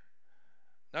there?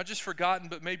 Not just forgotten,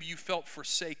 but maybe you felt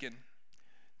forsaken.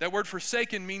 That word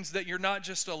forsaken means that you're not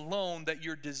just alone, that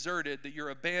you're deserted, that you're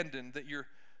abandoned, that you're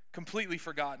completely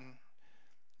forgotten.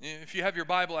 If you have your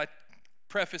Bible, I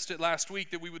prefaced it last week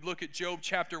that we would look at Job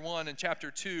chapter 1 and chapter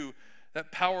 2,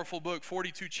 that powerful book,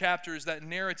 42 chapters, that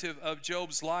narrative of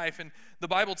Job's life. And the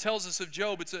Bible tells us of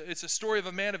Job, it's a story of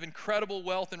a man of incredible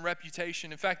wealth and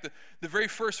reputation. In fact, the very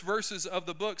first verses of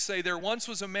the book say, there once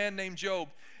was a man named Job,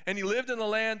 and he lived in the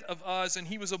land of Uz, and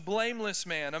he was a blameless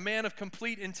man, a man of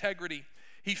complete integrity.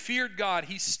 He feared God.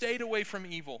 He stayed away from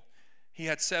evil. He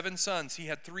had 7 sons. He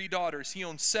had 3 daughters. He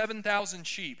owned 7,000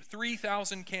 sheep,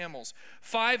 3,000 camels,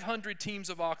 500 teams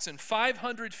of oxen,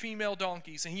 500 female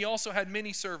donkeys, and he also had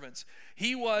many servants.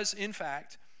 He was, in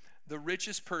fact, the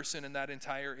richest person in that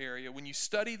entire area. When you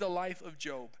study the life of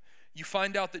Job, you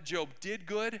find out that Job did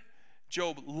good,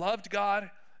 Job loved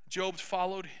God, Job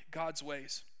followed God's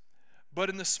ways. But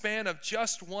in the span of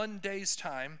just one day's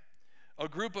time, a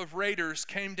group of raiders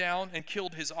came down and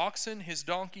killed his oxen, his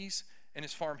donkeys, and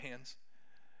his farmhands.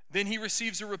 Then he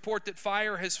receives a report that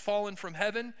fire has fallen from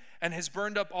heaven and has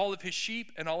burned up all of his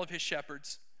sheep and all of his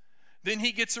shepherds. Then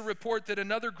he gets a report that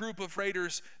another group of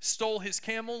raiders stole his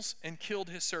camels and killed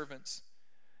his servants.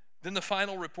 Then the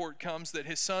final report comes that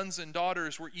his sons and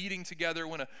daughters were eating together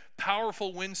when a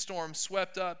powerful windstorm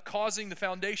swept up, causing the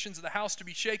foundations of the house to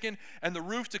be shaken and the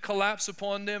roof to collapse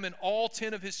upon them, and all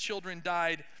 10 of his children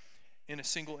died in a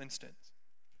single instant.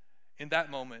 In that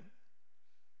moment,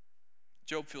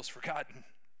 Job feels forgotten.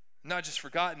 Not just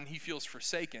forgotten, he feels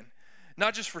forsaken.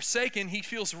 Not just forsaken, he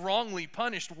feels wrongly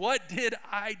punished. What did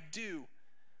I do?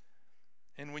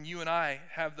 And when you and I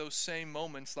have those same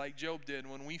moments like Job did,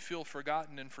 when we feel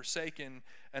forgotten and forsaken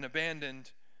and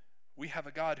abandoned, we have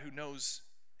a God who knows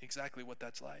exactly what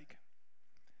that's like.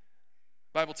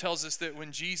 Bible tells us that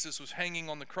when Jesus was hanging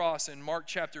on the cross in Mark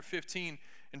chapter 15,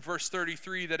 in verse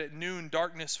 33, that at noon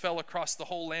darkness fell across the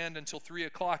whole land until 3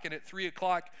 o'clock. And at 3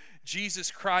 o'clock, Jesus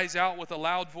cries out with a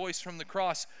loud voice from the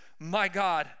cross, my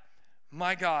God,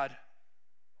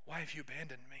 why have you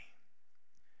abandoned me?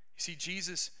 You see,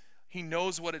 Jesus, he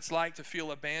knows what it's like to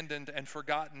feel abandoned and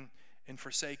forgotten and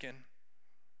forsaken.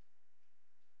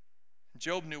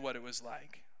 Job knew what it was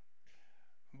like.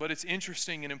 But it's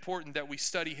interesting and important that we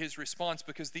study his response,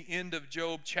 because the end of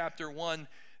Job chapter 1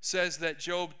 says that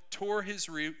Job tore his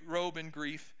robe in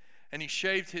grief and he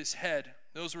shaved his head.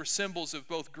 Those were symbols of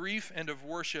both grief and of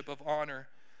worship, of honor.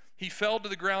 He fell to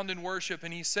the ground in worship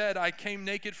and he said, I came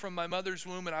naked from my mother's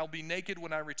womb and I'll be naked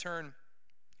when I return.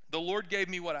 The Lord gave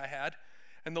me what I had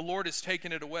and the Lord has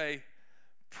taken it away.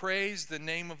 Praise the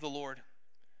name of the Lord.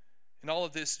 In all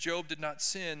of this, Job did not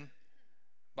sin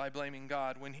by blaming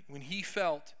God. When he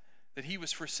felt that he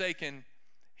was forsaken,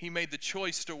 he made the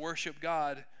choice to worship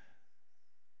God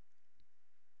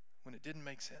when it didn't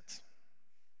make sense.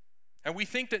 And we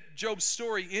think that Job's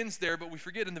story ends there, but we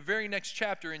forget in the very next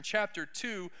chapter, in chapter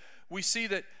 2, we see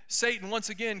that Satan once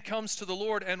again comes to the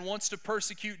Lord and wants to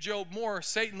persecute Job more.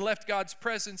 Satan left God's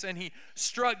presence and he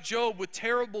struck Job with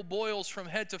terrible boils from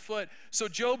head to foot. So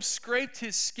Job scraped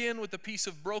his skin with a piece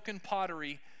of broken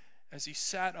pottery as he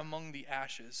sat among the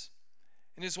ashes.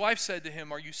 And his wife said to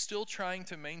him, are you still trying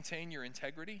to maintain your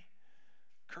integrity?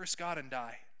 Curse God and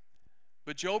die.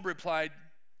 But Job replied,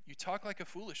 you talk like a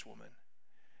foolish woman.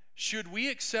 Should we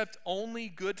accept only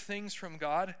good things from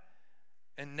God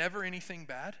and never anything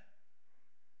bad?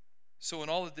 So in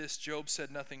all of this, Job said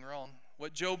nothing wrong.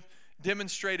 What Job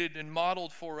demonstrated and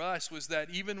modeled for us was that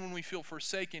even when we feel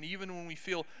forsaken, even when we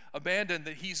feel abandoned,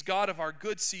 that he's God of our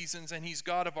good seasons and he's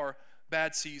God of our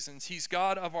bad seasons. He's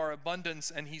God of our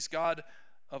abundance and he's God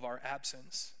of our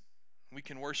absence. We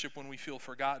can worship when we feel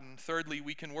forgotten. Thirdly,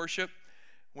 we can worship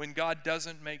when God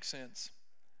doesn't make sense.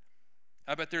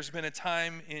 I bet there's been a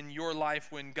time in your life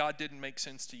when God didn't make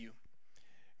sense to you.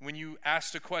 When you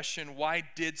asked a question, why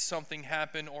did something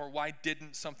happen, or why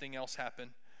didn't something else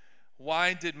happen?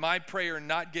 Why did my prayer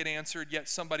not get answered, yet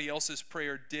somebody else's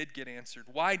prayer did get answered?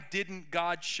 Why didn't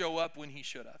God show up when he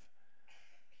should have?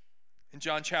 In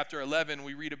John chapter 11,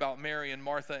 we read about Mary and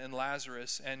Martha and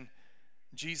Lazarus, and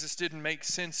Jesus didn't make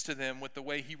sense to them with the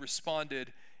way he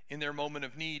responded in their moment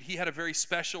of need. He had a very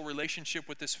special relationship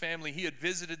with this family. He had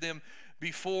visited them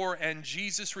before, and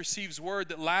Jesus receives word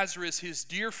that Lazarus, his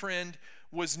dear friend,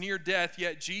 was near death,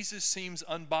 yet Jesus seems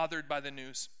unbothered by the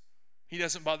news. He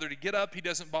doesn't bother to get up. He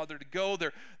doesn't bother to go.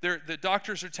 The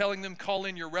doctors are telling them, call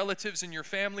in your relatives and your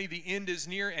family. The end is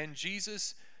near, and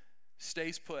Jesus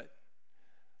stays put.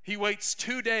 He waits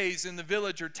 2 days in the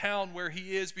village or town where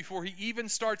he is before he even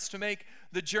starts to make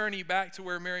the journey back to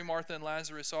where Mary, Martha, and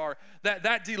Lazarus are.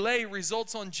 That delay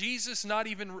results on Jesus not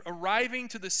even arriving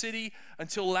to the city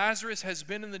until Lazarus has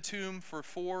been in the tomb for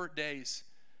 4 days.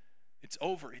 It's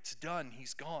over. It's done.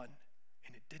 He's gone.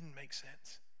 And it didn't make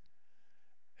sense.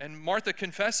 And Martha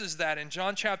confesses that in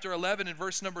John chapter 11 and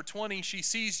verse number 20. She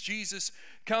sees Jesus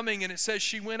coming, and it says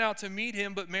she went out to meet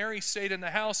him, but Mary stayed in the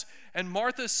house. And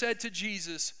Martha said to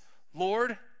Jesus,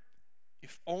 Lord,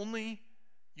 if only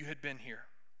you had been here.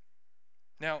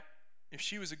 Now, if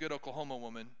she was a good Oklahoma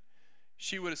woman,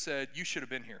 she would have said, you should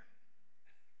have been here.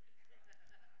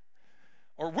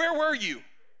 Or where were you?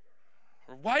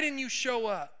 Or why didn't you show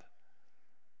up?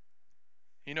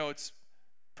 You know, it's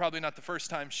probably not the first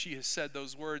time she has said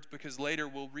those words, because later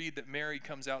we'll read that Mary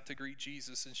comes out to greet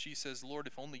Jesus and she says, Lord,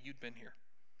 if only you'd been here.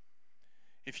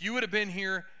 If you would have been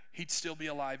here, he'd still be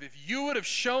alive. If you would have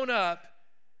shown up,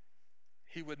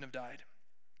 he wouldn't have died.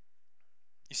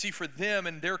 You see, for them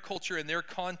and their culture and their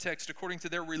context, according to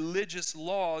their religious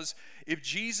laws, if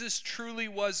Jesus truly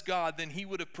was God, then he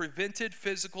would have prevented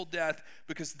physical death,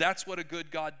 because that's what a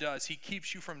good God does. He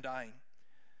keeps you from dying.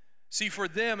 See, for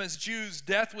them as Jews,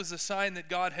 death was a sign that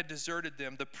God had deserted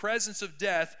them. The presence of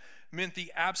death meant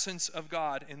the absence of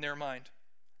God in their mind.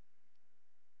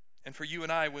 And for you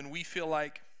and I, when we feel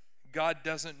like God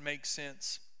doesn't make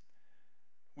sense,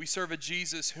 we serve a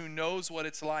Jesus who knows what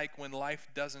it's like when life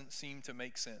doesn't seem to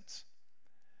make sense.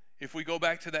 If we go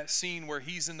back to that scene where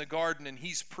he's in the garden and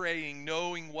he's praying,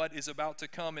 knowing what is about to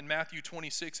come, in Matthew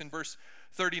 26 and verse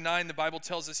 39, the Bible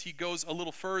tells us he goes a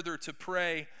little further to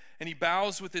pray, and he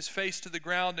bows with his face to the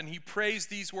ground and he prays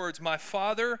these words, my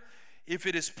Father, if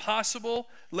it is possible,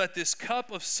 let this cup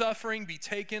of suffering be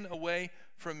taken away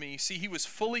from me. See, he was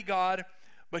fully God,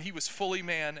 but he was fully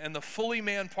man, and the fully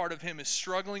man part of him is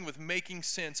struggling with making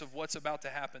sense of what's about to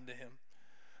happen to him.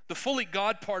 The fully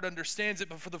God part understands it,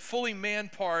 but for the fully man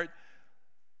part,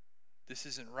 this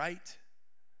isn't right. I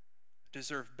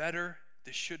deserve better.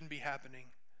 this shouldn't be happening.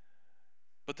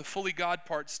 But the fully God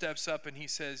part steps up and he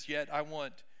says, yet I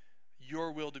want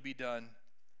your will to be done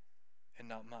and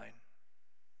not mine.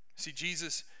 See,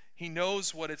 Jesus, he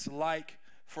knows what it's like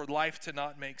for life to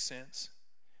not make sense.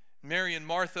 Mary and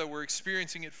Martha were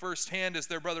experiencing it firsthand as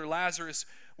their brother Lazarus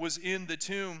was in the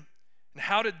tomb. And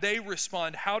how did they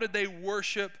respond? How did they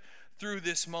worship through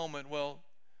this moment? Well,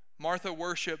 Martha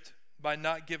worshiped by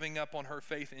not giving up on her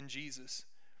faith in Jesus.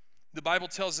 The Bible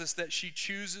tells us that she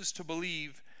chooses to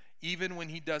believe even when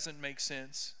he doesn't make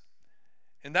sense.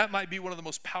 And that might be one of the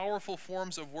most powerful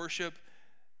forms of worship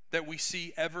that we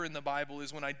see ever in the Bible,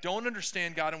 is when I don't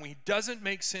understand God and when he doesn't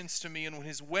make sense to me and when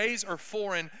his ways are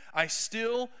foreign, I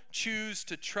still choose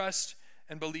to trust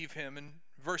and believe him. In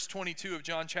verse 22 of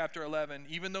John chapter 11,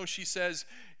 even though she says,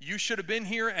 you should have been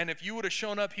here, and if you would have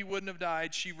shown up, he wouldn't have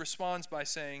died, she responds by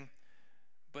saying,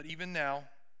 but even now,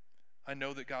 I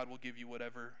know that God will give you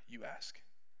whatever you ask.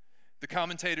 The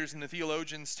commentators and the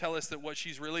theologians tell us that what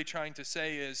she's really trying to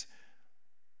say is,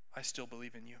 I still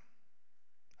believe in you.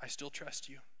 I still trust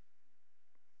you.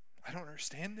 I don't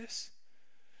understand this.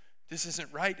 This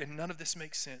isn't right, and none of this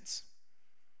makes sense.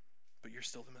 But you're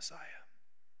still the Messiah,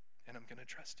 and I'm going to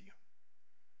trust you.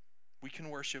 We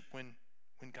can worship when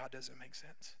God doesn't make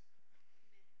sense.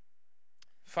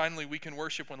 Finally, we can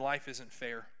worship when life isn't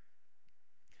fair.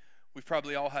 We've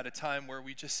probably all had a time where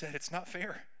we just said, it's not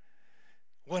fair.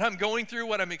 What I'm going through,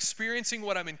 what I'm experiencing,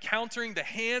 what I'm encountering, the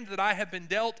hand that I have been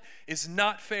dealt is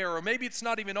not fair. Or maybe it's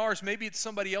not even ours. Maybe it's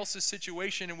somebody else's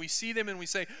situation, and we see them and we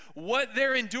say, what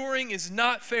they're enduring is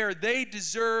not fair. They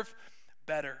deserve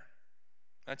better.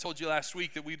 I told you last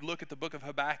week that we'd look at the book of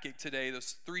Habakkuk today,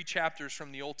 those 3 chapters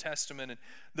from the Old Testament. And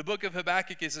the book of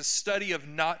Habakkuk is a study of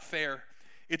not fair.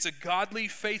 It's a godly,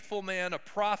 faithful man, a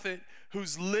prophet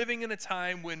who's living in a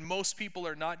time when most people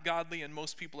are not godly and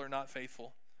most people are not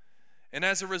faithful. And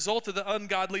as a result of the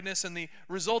ungodliness and the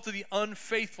result of the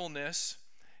unfaithfulness,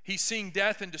 he's seeing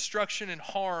death and destruction and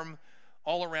harm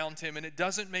all around him, and it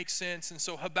doesn't make sense. And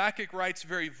so Habakkuk writes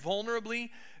very vulnerably,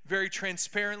 very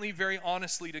transparently, very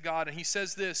honestly to God. And he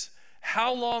says this,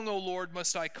 how long, O Lord,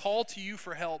 must I call to you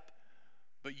for help,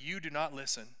 but you do not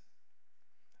listen?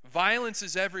 Violence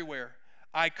is everywhere.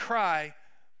 I cry,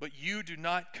 but you do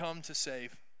not come to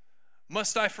save.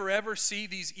 Must I forever see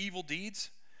these evil deeds?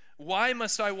 Why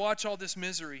must I watch all this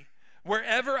misery?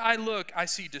 Wherever I look, I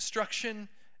see destruction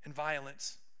and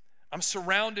violence. I'm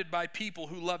surrounded by people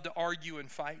who love to argue and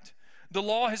fight. The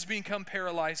law has become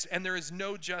paralyzed, and there is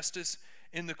no justice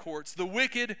in the courts. The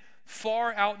wicked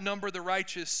far outnumber the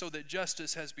righteous, so that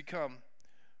justice has become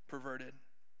perverted.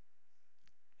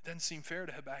 It doesn't seem fair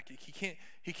to Habakkuk.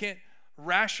 He can't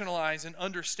rationalize and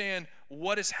understand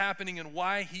what is happening and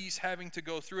why he's having to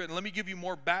go through it. And let me give you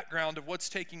more background of what's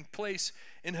taking place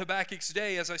in Habakkuk's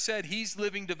day. As I said, he's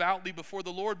living devoutly before the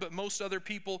Lord, but most other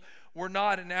people were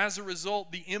not. And as a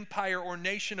result, the empire or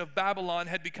nation of Babylon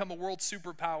had become a world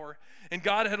superpower. And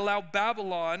God had allowed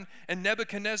Babylon and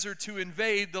Nebuchadnezzar to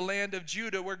invade the land of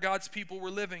Judah where God's people were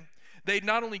living. They'd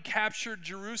not only captured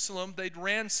Jerusalem, they'd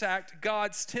ransacked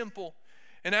God's temple.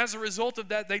 And as a result of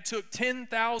that, they took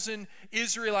 10,000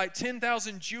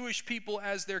 Jewish people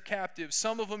as their captives.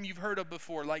 Some of them you've heard of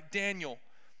before, like Daniel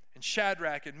and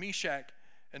Shadrach and Meshach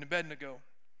and Abednego.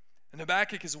 And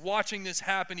Habakkuk is watching this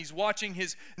happen. He's watching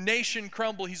his nation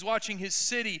crumble. He's watching his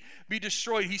city be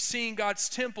destroyed. He's seeing God's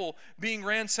temple being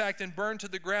ransacked and burned to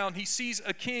the ground. He sees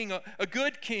a king, a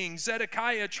good king,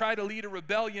 Zedekiah, try to lead a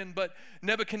rebellion, but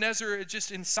Nebuchadnezzar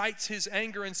just incites his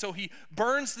anger, and so he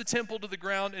burns the temple to the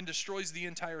ground and destroys the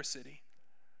entire city.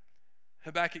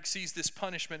 Habakkuk sees this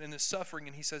punishment and this suffering,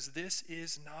 and he says, this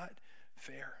is not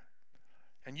fair.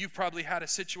 And you've probably had a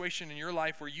situation in your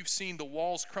life where you've seen the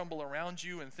walls crumble around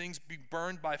you and things be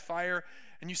burned by fire,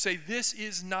 and you say, this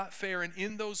is not fair. And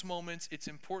in those moments, it's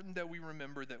important that we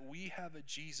remember that we have a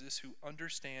Jesus who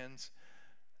understands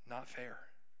not fair.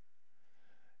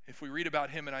 If we read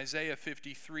about him in Isaiah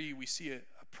 53, we see a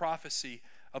prophecy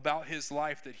about his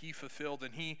life that he fulfilled,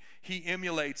 and he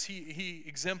emulates, he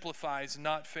exemplifies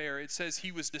not fair. It says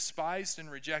he was despised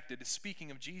and rejected. It's speaking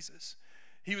of Jesus.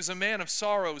 He was a man of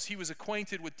sorrows. He was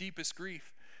acquainted with deepest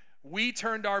grief. We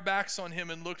turned our backs on him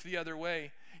and looked the other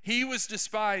way. He was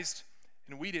despised,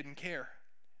 and we didn't care.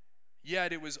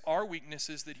 Yet it was our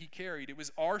weaknesses that he carried. It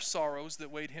was our sorrows that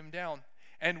weighed him down.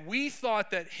 And we thought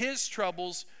that his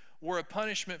troubles were a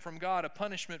punishment from God, a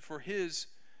punishment for his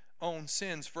own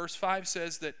sins. Verse 5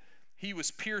 says that he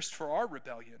was pierced for our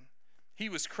rebellion. He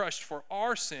was crushed for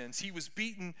our sins. He was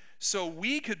beaten so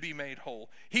we could be made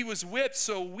whole. He was whipped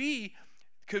so we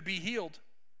could be healed.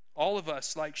 All of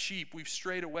us, like sheep, we've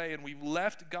strayed away and we've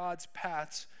left God's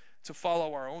paths to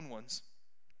follow our own ones.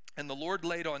 and the Lord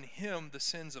laid on him the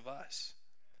sins of us.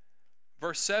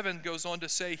 Verse 7 goes on to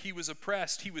say, he was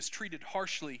oppressed, he was treated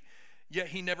harshly, yet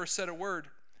he never said a word.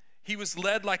 He was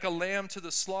led like a lamb to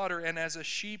the slaughter, and as a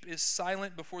sheep is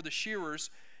silent before the shearers,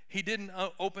 he didn't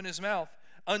open his mouth.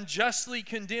 Unjustly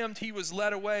condemned, he was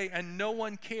led away, and no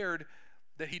one cared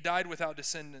that he died without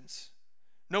descendants.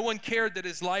 No one cared that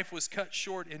his life was cut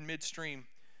short in midstream.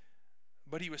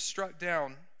 But he was struck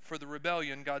down for the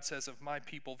rebellion, God says, of my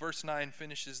people. Verse 9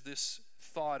 finishes this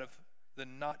thought of the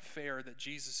not fair that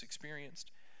Jesus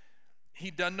experienced.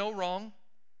 He'd done no wrong.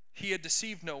 He had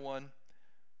deceived no one,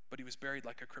 but he was buried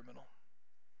like a criminal.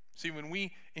 See, when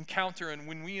we encounter and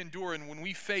when we endure and when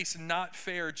we face not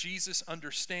fair, Jesus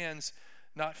understands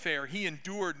not fair. He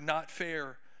endured not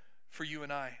fair for you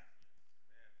and I.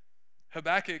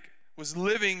 Habakkuk was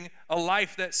living a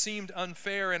life that seemed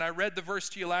unfair, and I read the verse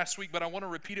to you last week, but I want to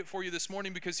repeat it for you this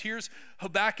morning because here's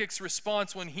Habakkuk's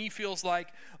response when he feels like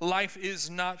life is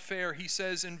not fair. He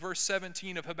says in verse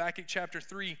 17 of Habakkuk chapter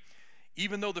 3,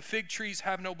 even though the fig trees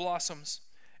have no blossoms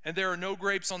and there are no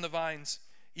grapes on the vines,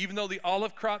 even though the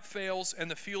olive crop fails and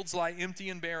the fields lie empty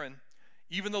and barren,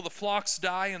 even though the flocks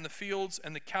die in the fields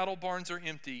and the cattle barns are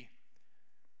empty,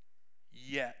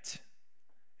 yet,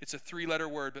 it's a three-letter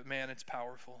word, but man, it's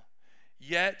powerful.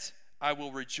 Yet I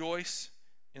will rejoice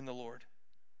in the Lord.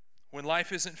 When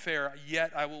life isn't fair,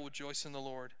 yet I will rejoice in the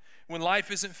Lord. When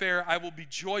life isn't fair, I will be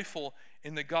joyful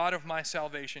in the God of my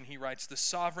salvation. He writes, the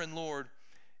sovereign Lord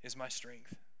is my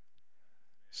strength.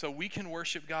 So we can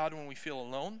worship God when we feel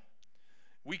alone.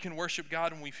 We can worship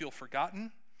God when we feel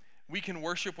forgotten. We can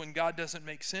worship when God doesn't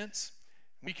make sense.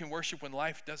 We can worship when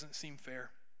life doesn't seem fair.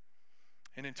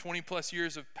 And in 20 plus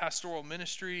years of pastoral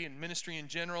ministry and ministry in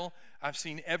general, I've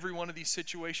seen every one of these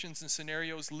situations and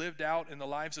scenarios lived out in the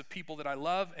lives of people that I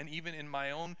love and even in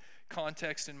my own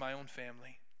context in my own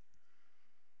family.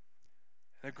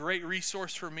 And a great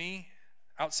resource for me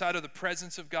outside of the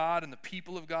presence of God and the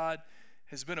people of God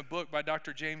has been a book by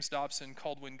Dr. James Dobson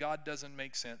called When God Doesn't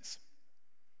Make Sense.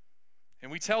 And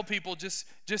we tell people just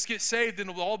get saved and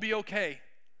it'll all be okay.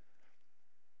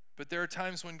 But there are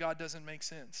times when God doesn't make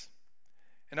sense.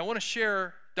 And I want to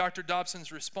share Dr. Dobson's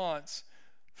response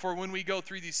for when we go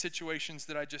through these situations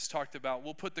that I just talked about.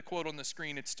 We'll put the quote on the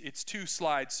screen. It's 2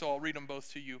 slides, so I'll read them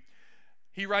both to you.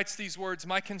 He writes these words,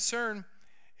 my concern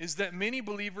is that many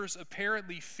believers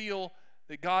apparently feel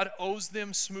that God owes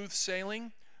them smooth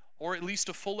sailing or at least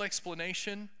a full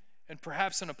explanation and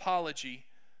perhaps an apology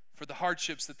for the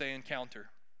hardships that they encounter.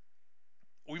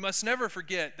 We must never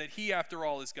forget that He, after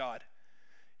all, is God.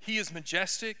 He is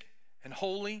majestic and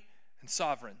holy and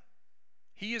sovereign.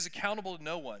 He is accountable to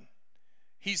no one.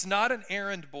 He's not an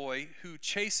errand boy who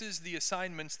chases the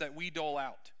assignments that we dole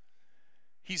out.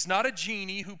 He's not a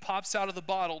genie who pops out of the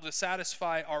bottle to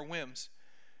satisfy our whims.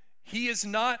 He is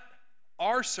not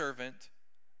our servant.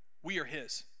 We are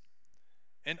His.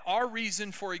 And our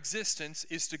reason for existence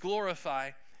is to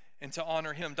glorify and to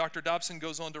honor Him. Dr. Dobson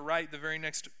goes on to write the very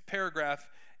next paragraph,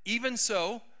 even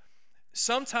so,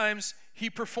 sometimes He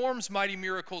performs mighty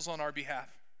miracles on our behalf.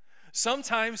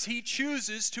 Sometimes He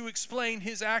chooses to explain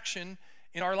His action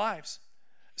in our lives.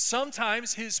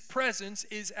 Sometimes His presence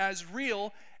is as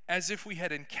real as if we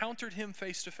had encountered Him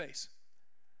face to face.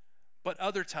 But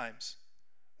other times,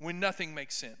 when nothing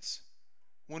makes sense,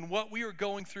 when what we are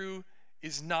going through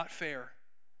is not fair,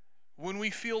 when we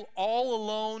feel all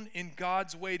alone in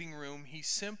God's waiting room, He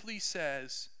simply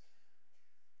says,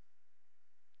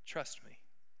 trust me.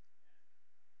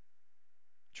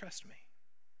 Trust me.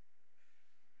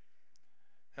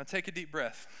 Now take a deep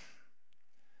breath.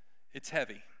 It's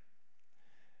heavy.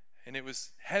 And it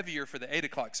was heavier for the 8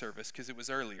 o'clock service because it was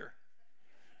earlier.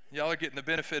 Y'all are getting the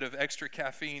benefit of extra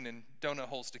caffeine and donut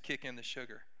holes to kick in the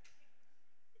sugar.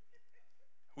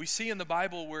 We see in the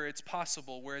Bible where it's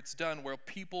possible, where it's done, where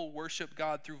people worship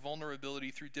God through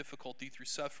vulnerability, through difficulty, through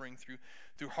suffering,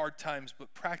 through hard times.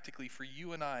 But practically for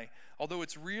you and I, although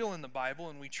it's real in the Bible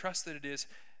and we trust that it is,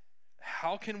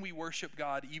 how can we worship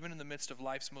God even in the midst of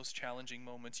life's most challenging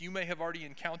moments? You may have already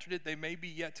encountered it. They may be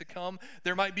yet to come.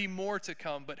 There might be more to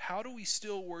come. But how do we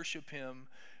still worship Him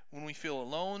when we feel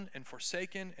alone and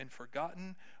forsaken and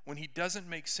forgotten, when He doesn't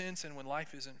make sense and when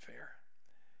life isn't fair?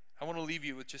 I want to leave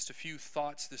you with just a few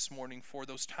thoughts this morning for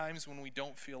those times when we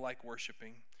don't feel like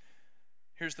worshiping.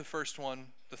 Here's the first one.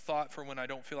 The thought for when I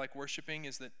don't feel like worshiping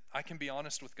is that I can be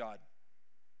honest with God.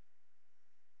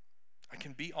 I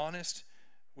can be honest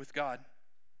with God.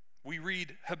 We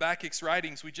read Habakkuk's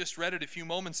writings. We just read it a few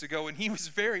moments ago, and he was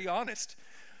very honest.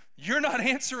 You're not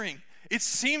answering. It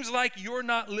seems like you're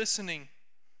not listening.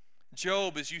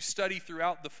 Job, as you study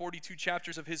throughout the 42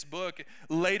 chapters of his book,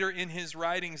 later in his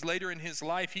writings, later in his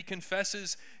life, he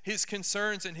confesses his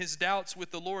concerns and his doubts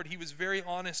with the Lord. He was very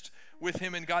honest with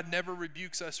him, and God never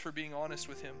rebukes us for being honest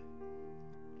with him.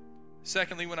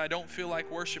 Secondly, when I don't feel like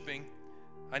worshiping,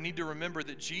 I need to remember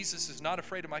that Jesus is not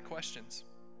afraid of my questions.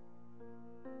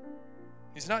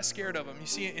 He's not scared of them. You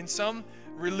see, in some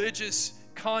religious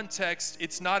context,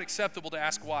 it's not acceptable to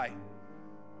ask why.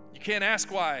 You can't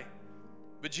ask why.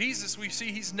 But Jesus, we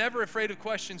see, he's never afraid of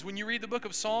questions. When you read the book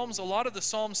of Psalms, a lot of the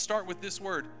Psalms start with this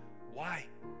word, why?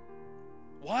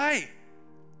 Why?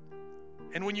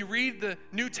 And when you read the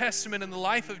New Testament and the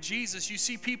life of Jesus, you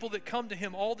see people that come to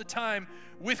him all the time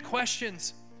with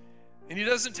questions. And he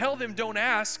doesn't tell them, don't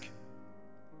ask.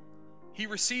 He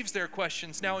receives their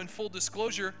questions. Now, in full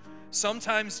disclosure,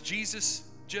 sometimes Jesus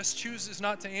just chooses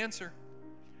not to answer.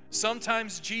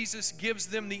 Sometimes Jesus gives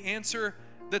them the answer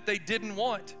that they didn't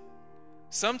want.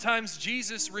 Sometimes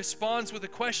Jesus responds with a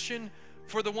question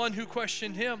for the one who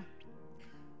questioned him.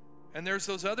 And there's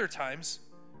those other times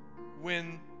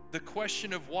when the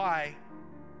question of why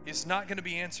is not going to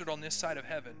be answered on this side of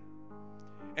heaven.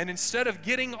 And instead of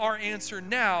getting our answer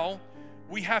now,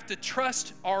 we have to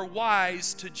trust our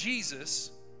whys to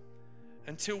Jesus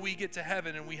until we get to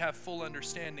heaven and we have full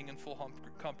understanding and full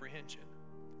comprehension.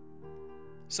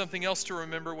 Something else to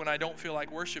remember when I don't feel like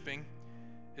worshiping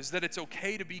is that it's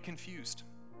okay to be confused.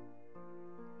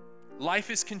 Life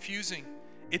is confusing.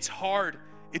 It's hard.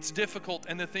 It's difficult.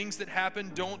 And the things that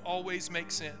happen don't always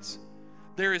make sense.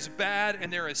 There is bad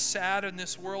and there is sad in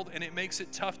this world, and it makes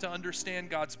it tough to understand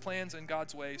God's plans and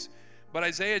God's ways. But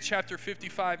Isaiah chapter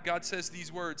 55, God says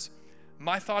these words,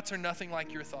 "My thoughts are nothing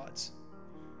like your thoughts,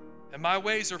 and my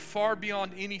ways are far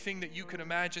beyond anything that you could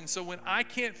imagine." So when I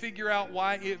can't figure out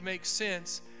why it makes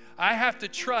sense, I have to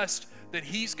trust that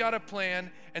he's got a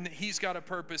plan and that he's got a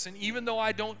purpose. And even though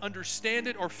I don't understand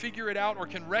it or figure it out or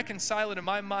can reconcile it in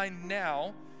my mind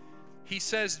now, he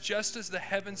says, just as the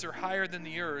heavens are higher than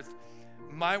the earth,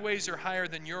 my ways are higher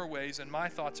than your ways, and my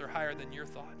thoughts are higher than your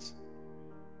thoughts.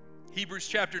 Hebrews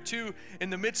chapter 2, in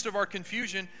the midst of our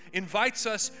confusion, invites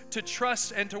us to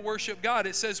trust and to worship God.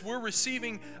 It says we're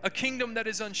receiving a kingdom that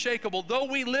is unshakable. Though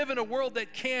we live in a world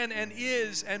that can and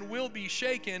is and will be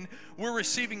shaken, we're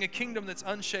receiving a kingdom that's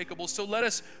unshakable. So let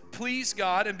us please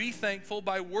God and be thankful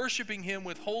by worshiping him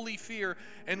with holy fear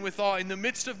and with awe. In the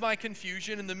midst of my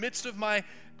confusion, in the midst of my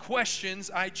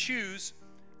questions, I choose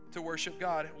to worship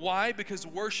God. Why? Because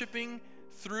worshiping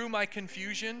through my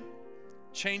confusion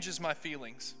changes my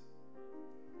feelings.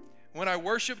 When I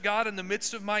worship God in the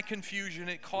midst of my confusion,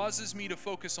 it causes me to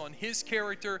focus on his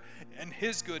character and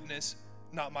his goodness,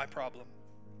 not my problem.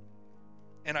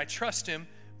 And I trust him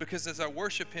because as I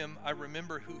worship him, I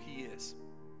remember who he is.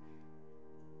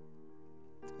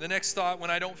 The next thought when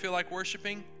I don't feel like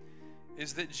worshiping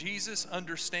is that Jesus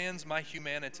understands my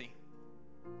humanity.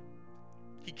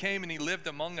 He came and he lived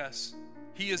among us.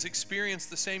 He has experienced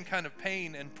the same kind of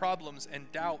pain and problems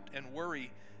and doubt and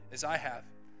worry as I have.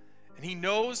 And he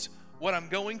knows what I'm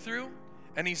going through,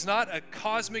 and he's not a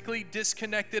cosmically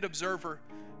disconnected observer.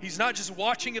 He's not just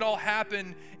watching it all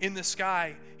happen in the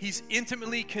sky. He's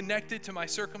intimately connected to my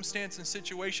circumstance and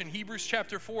situation. Hebrews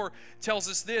chapter 4 tells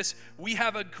us this: we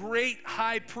have a great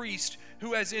high priest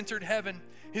who has entered heaven.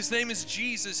 His name is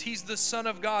Jesus. He's the Son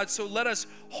of God. So let us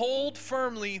hold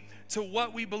firmly to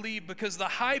what we believe, because the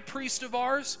high priest of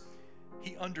ours,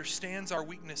 he understands our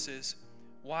weaknesses.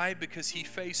 Why? Because he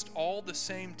faced all the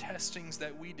same testings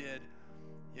that we did,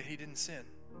 yet he didn't sin.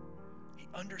 He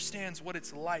understands what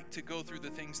it's like to go through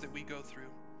the things that we go through.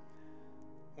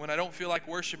 When I don't feel like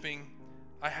worshiping,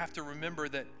 I have to remember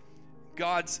that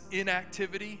God's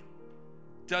inactivity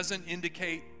doesn't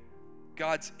indicate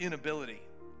God's inability.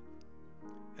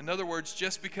 In other words,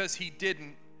 just because he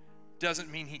didn't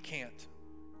doesn't mean he can't.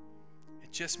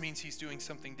 It just means he's doing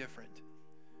something different.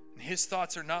 And his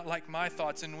thoughts are not like my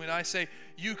thoughts. And when I say,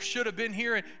 you should have been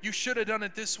here and you should have done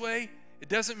it this way, it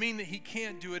doesn't mean that he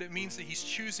can't do it. It means that he's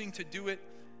choosing to do it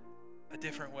a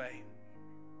different way.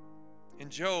 In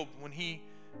Job, when he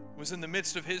was in the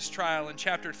midst of his trial in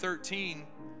chapter 13,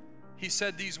 he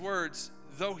said these words,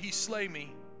 "Though he slay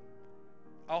me,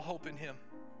 I'll hope in him."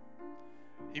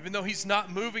 Even though he's not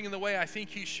moving in the way I think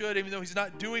he should, even though he's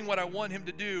not doing what I want him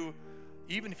to do,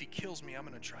 even if he kills me, I'm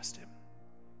going to trust him.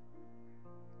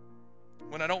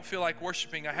 When I don't feel like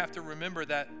worshiping, I have to remember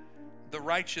that the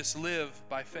righteous live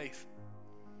by faith.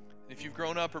 If you've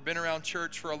grown up or been around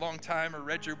church for a long time or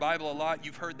read your Bible a lot,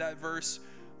 you've heard that verse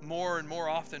more and more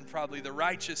often probably. The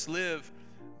righteous live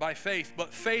by faith.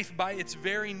 But faith by its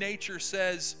very nature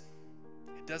says,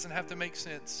 it doesn't have to make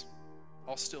sense.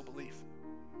 I'll still believe.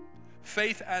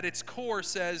 Faith at its core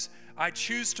says, I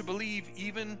choose to believe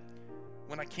even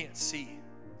when I can't see.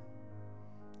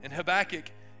 And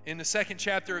Habakkuk, in the 2nd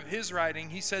chapter of his writing,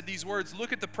 he said these words,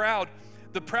 look at the proud.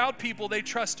 The proud people, they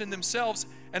trust in themselves,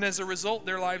 and as a result,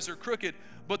 their lives are crooked.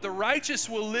 But the righteous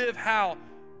will live how?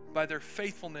 By their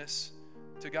faithfulness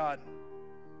to God.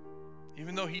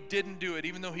 Even though he didn't do it,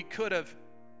 even though he could have,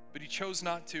 but he chose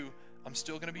not to, I'm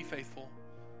still going to be faithful.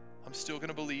 I'm still going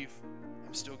to believe.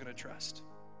 I'm still going to trust.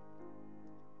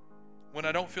 When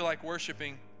I don't feel like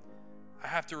worshiping, I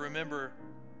have to remember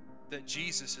that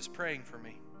Jesus is praying for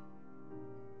me.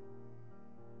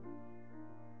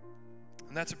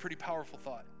 And that's a pretty powerful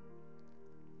thought.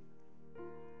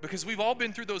 Because we've all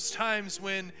been through those times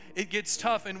when it gets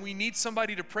tough and we need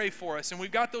somebody to pray for us. And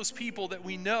we've got those people that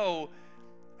we know,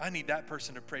 I need that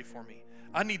person to pray for me.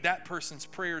 I need that person's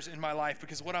prayers in my life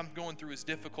because what I'm going through is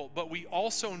difficult. But we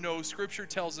also know Scripture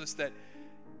tells us that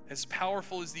as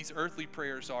powerful as these earthly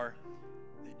prayers are,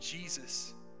 that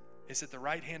Jesus is at the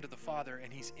right hand of the Father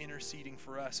and he's interceding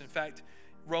for us. In fact,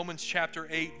 Romans chapter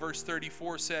 8 verse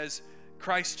 34 says,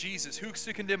 Christ Jesus, who's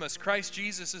to condemn us? Christ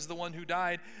Jesus is the one who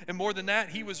died. And more than that,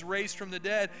 he was raised from the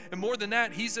dead. And more than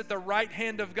that, he's at the right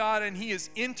hand of God and he is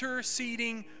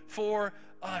interceding for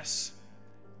us.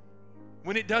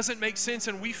 When it doesn't make sense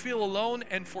and we feel alone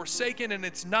and forsaken and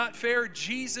it's not fair,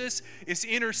 Jesus is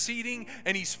interceding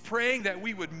and he's praying that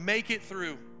we would make it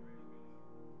through.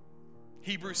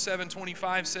 Hebrews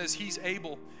 7:25 says he's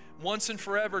able once and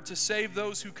forever to save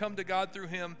those who come to God through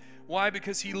him. Why?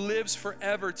 Because he lives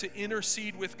forever to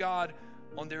intercede with God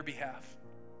on their behalf.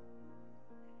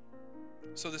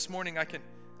 So this morning I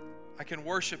can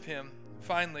worship him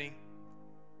finally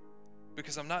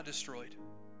because I'm not destroyed.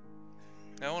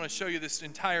 Now I want to show you this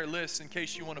entire list in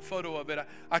case you want a photo of it.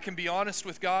 I can be honest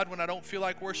with God when I don't feel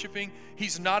like worshiping.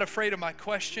 He's not afraid of my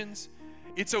questions.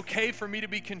 It's okay for me to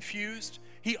be confused.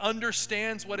 He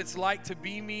understands what it's like to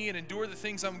be me and endure the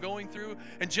things I'm going through.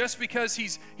 And just because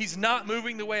he's not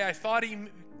moving the way I thought he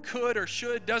could or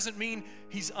should doesn't mean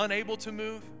he's unable to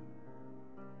move.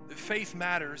 Faith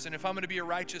matters. And if I'm going to be a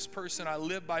righteous person, I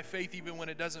live by faith even when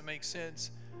it doesn't make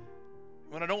sense.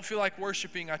 When I don't feel like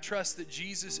worshiping, I trust that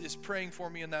Jesus is praying for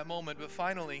me in that moment. But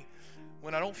finally,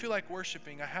 when I don't feel like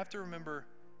worshiping, I have to remember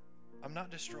I'm not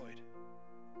destroyed.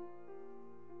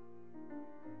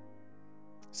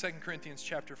 2 Corinthians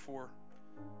chapter 4.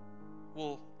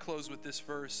 We'll close with this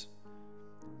verse.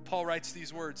 Paul writes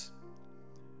these words.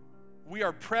 We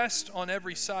are pressed on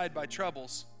every side by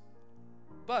troubles,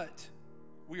 but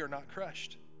we are not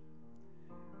crushed.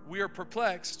 We are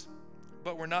perplexed,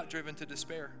 but we're not driven to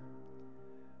despair.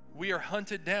 We are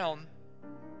hunted down,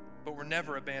 but we're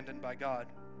never abandoned by God.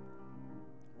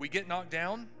 We get knocked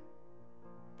down,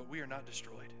 but we are not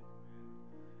destroyed.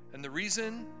 And the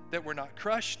reason that we're not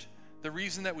crushed, the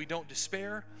reason that we don't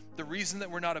despair, the reason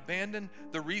that we're not abandoned,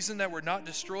 the reason that we're not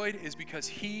destroyed is because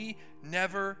he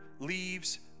never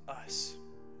leaves us.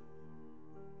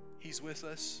 He's with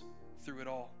us through it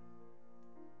all.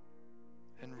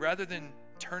 And rather than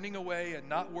turning away and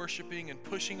not worshiping and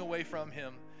pushing away from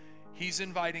him, he's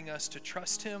inviting us to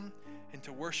trust him and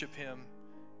to worship him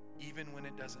even when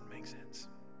it doesn't make sense.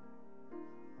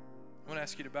 I want to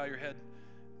ask you to bow your head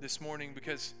this morning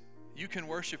because you can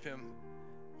worship him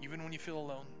even when you feel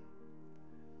alone.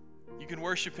 You can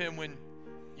worship him when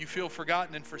you feel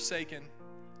forgotten and forsaken.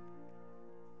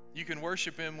 You can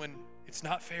worship him when it's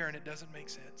not fair and it doesn't make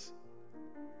sense.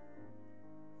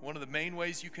 One of the main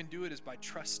ways you can do it is by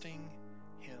trusting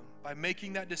him, by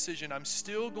making that decision. I'm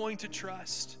still going to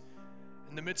trust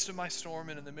in the midst of my storm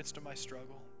and in the midst of my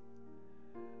struggle.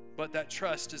 But that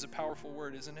trust is a powerful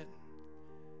word, isn't it?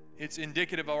 It's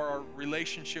indicative of our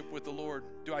relationship with the Lord.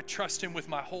 Do I trust him with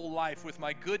my whole life, with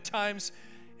my good times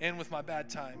and with my bad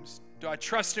times? Do I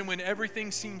trust him when everything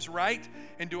seems right?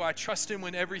 And do I trust him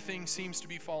when everything seems to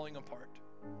be falling apart?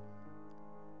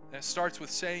 And it starts with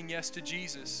saying yes to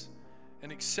Jesus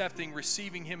and accepting,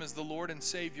 receiving him as the Lord and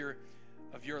Savior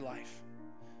of your life.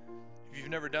 If you've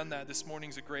never done that, this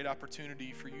morning's a great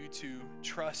opportunity for you to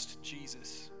trust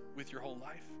Jesus with your whole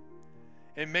life.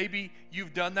 And maybe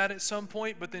you've done that at some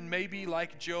point, but then maybe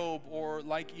like Job or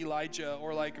like Elijah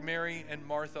or like Mary and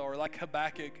Martha or like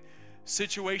Habakkuk,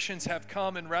 situations have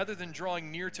come and rather than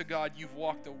drawing near to God, you've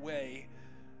walked away.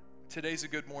 Today's a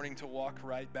good morning to walk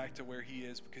right back to where he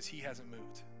is because he hasn't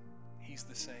moved. He's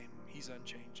the same. He's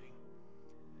unchanging.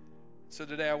 So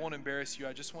today I won't embarrass you.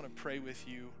 I just want to pray with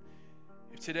you.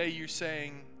 If today you're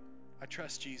saying, I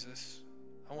trust Jesus,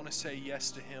 I want to say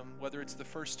yes to him, whether it's the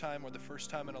first time or the first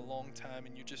time in a long time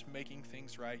and you're just making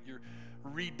things right, you're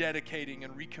rededicating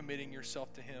and recommitting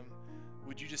yourself to him,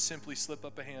 would you just simply slip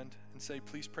up a hand and say,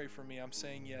 please pray for me. I'm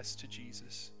saying yes to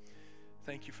Jesus.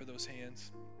 Thank you for those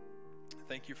hands.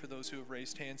 Thank you for those who have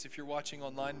raised hands. If you're watching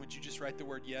online, would you just write the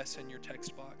word yes in your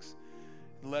text box?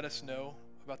 And let us know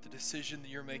about the decision that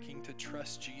you're making to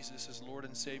trust Jesus as Lord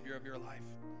and Savior of your life.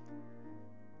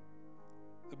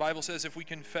 The Bible says if we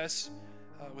confess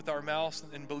with our mouths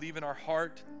and believe in our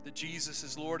heart that Jesus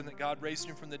is Lord and that God raised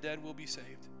him from the dead, we'll be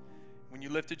saved. When you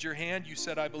lifted your hand, you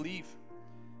said, I believe.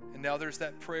 And now there's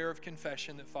that prayer of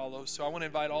confession that follows. So I want to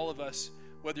invite all of us,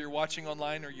 whether you're watching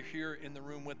online or you're here in the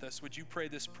room with us, would you pray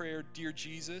this prayer? Dear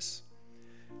Jesus,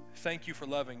 thank you for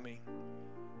loving me.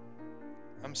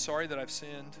 I'm sorry that I've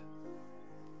sinned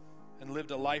and lived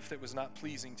a life that was not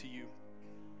pleasing to you.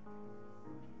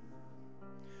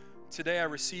 Today I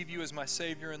receive you as my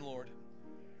Savior and Lord.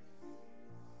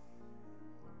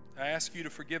 I ask you to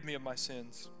forgive me of my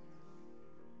sins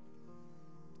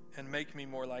and make me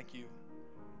more like you.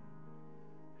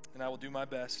 And I will do my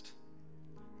best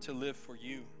to live for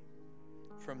you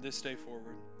from this day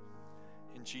forward.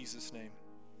 In Jesus' name,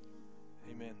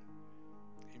 amen.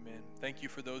 Amen. Thank you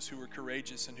for those who were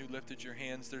courageous and who lifted your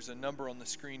hands. There's a number on the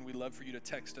screen. We'd love for you to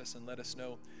text us and let us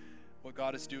know what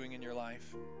God is doing in your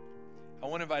life. I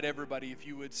want to invite everybody, if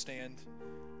you would stand,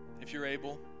 if you're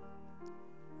able.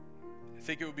 I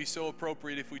think it would be so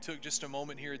appropriate if we took just a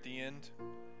moment here at the end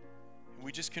and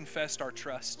we just confessed our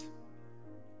trust.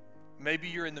 Maybe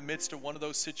you're in the midst of one of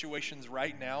those situations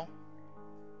right now.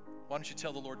 Why don't you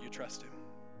tell the Lord you trust him?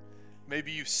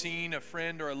 Maybe you've seen a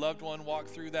friend or a loved one walk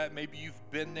through that. Maybe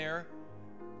you've been there.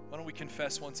 Why don't we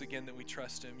confess once again that we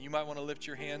trust him? You might want to lift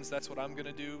your hands. That's what I'm going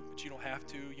to do, but you don't have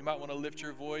to. You might want to lift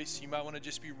your voice. You might want to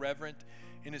just be reverent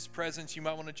in his presence. You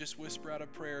might want to just whisper out a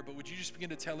prayer, but would you just begin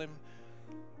to tell him,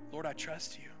 Lord, I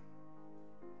trust you.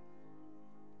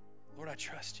 Lord, I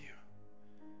trust you.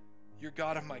 You're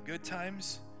God of my good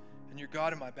times, and you're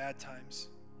God of my bad times.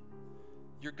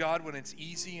 You're God when it's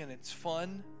easy and it's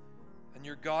fun, and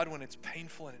you're God when it's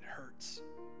painful and it hurts.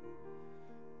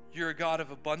 You're a God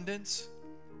of abundance,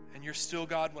 and you're still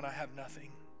God when I have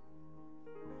nothing.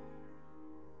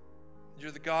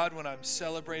 You're the God when I'm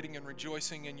celebrating and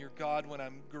rejoicing, and you're God when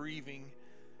I'm grieving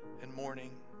and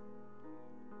mourning.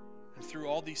 And through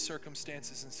all these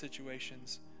circumstances and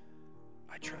situations,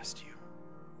 I trust you.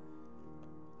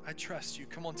 I trust you.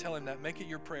 Come on, tell him that. Make it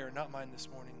your prayer, not mine this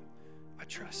morning. I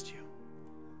trust you.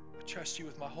 I trust you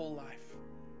with my whole life.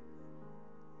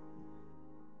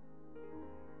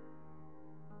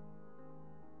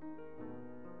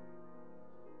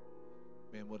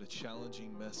 Man, what a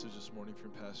challenging message this morning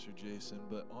from Pastor Jason,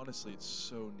 but honestly, it's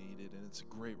so needed, and it's a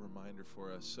great reminder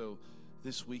for us. So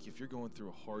this week, if you're going through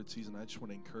a hard season, I just want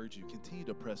to encourage you, continue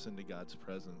to press into God's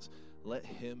presence. Let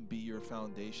him be your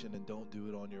foundation, and don't do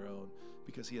it on your own,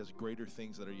 because he has greater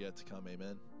things that are yet to come.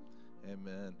 Amen.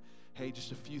 Amen. Hey,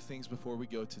 just a few things before we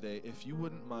go today. If you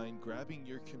wouldn't mind grabbing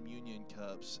your communion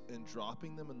cups and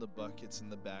dropping them in the buckets in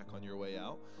the back on your way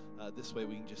out. This way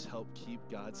we can just help keep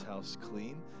God's house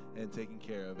clean and taken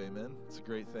care of. Amen. It's a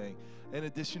great thing. In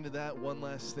addition to that, one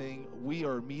last thing. We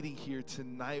are meeting here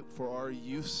tonight for our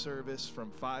youth service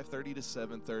from 5:30 to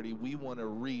 7:30. We want to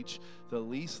reach the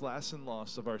least, last, and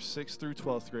lost of our 6th through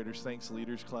 12th graders. Thanks,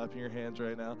 leaders, clapping your hands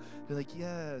right now. They're like,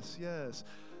 yes, yes.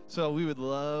 So we would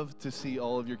love to see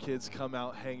all of your kids come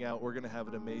out, hang out. We're going to have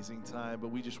an amazing time, but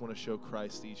we just want to show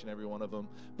Christ to each and every one of them.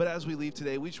 But as we leave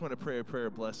today, we just want to pray a prayer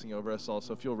of blessing over us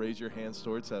also. If you'll raise your hands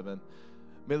towards heaven.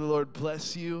 May the Lord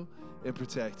bless you and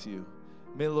protect you.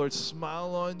 May the Lord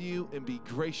smile on you and be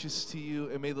gracious to you.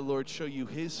 And may the Lord show you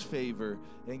his favor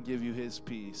and give you his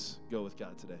peace. Go with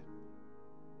God today.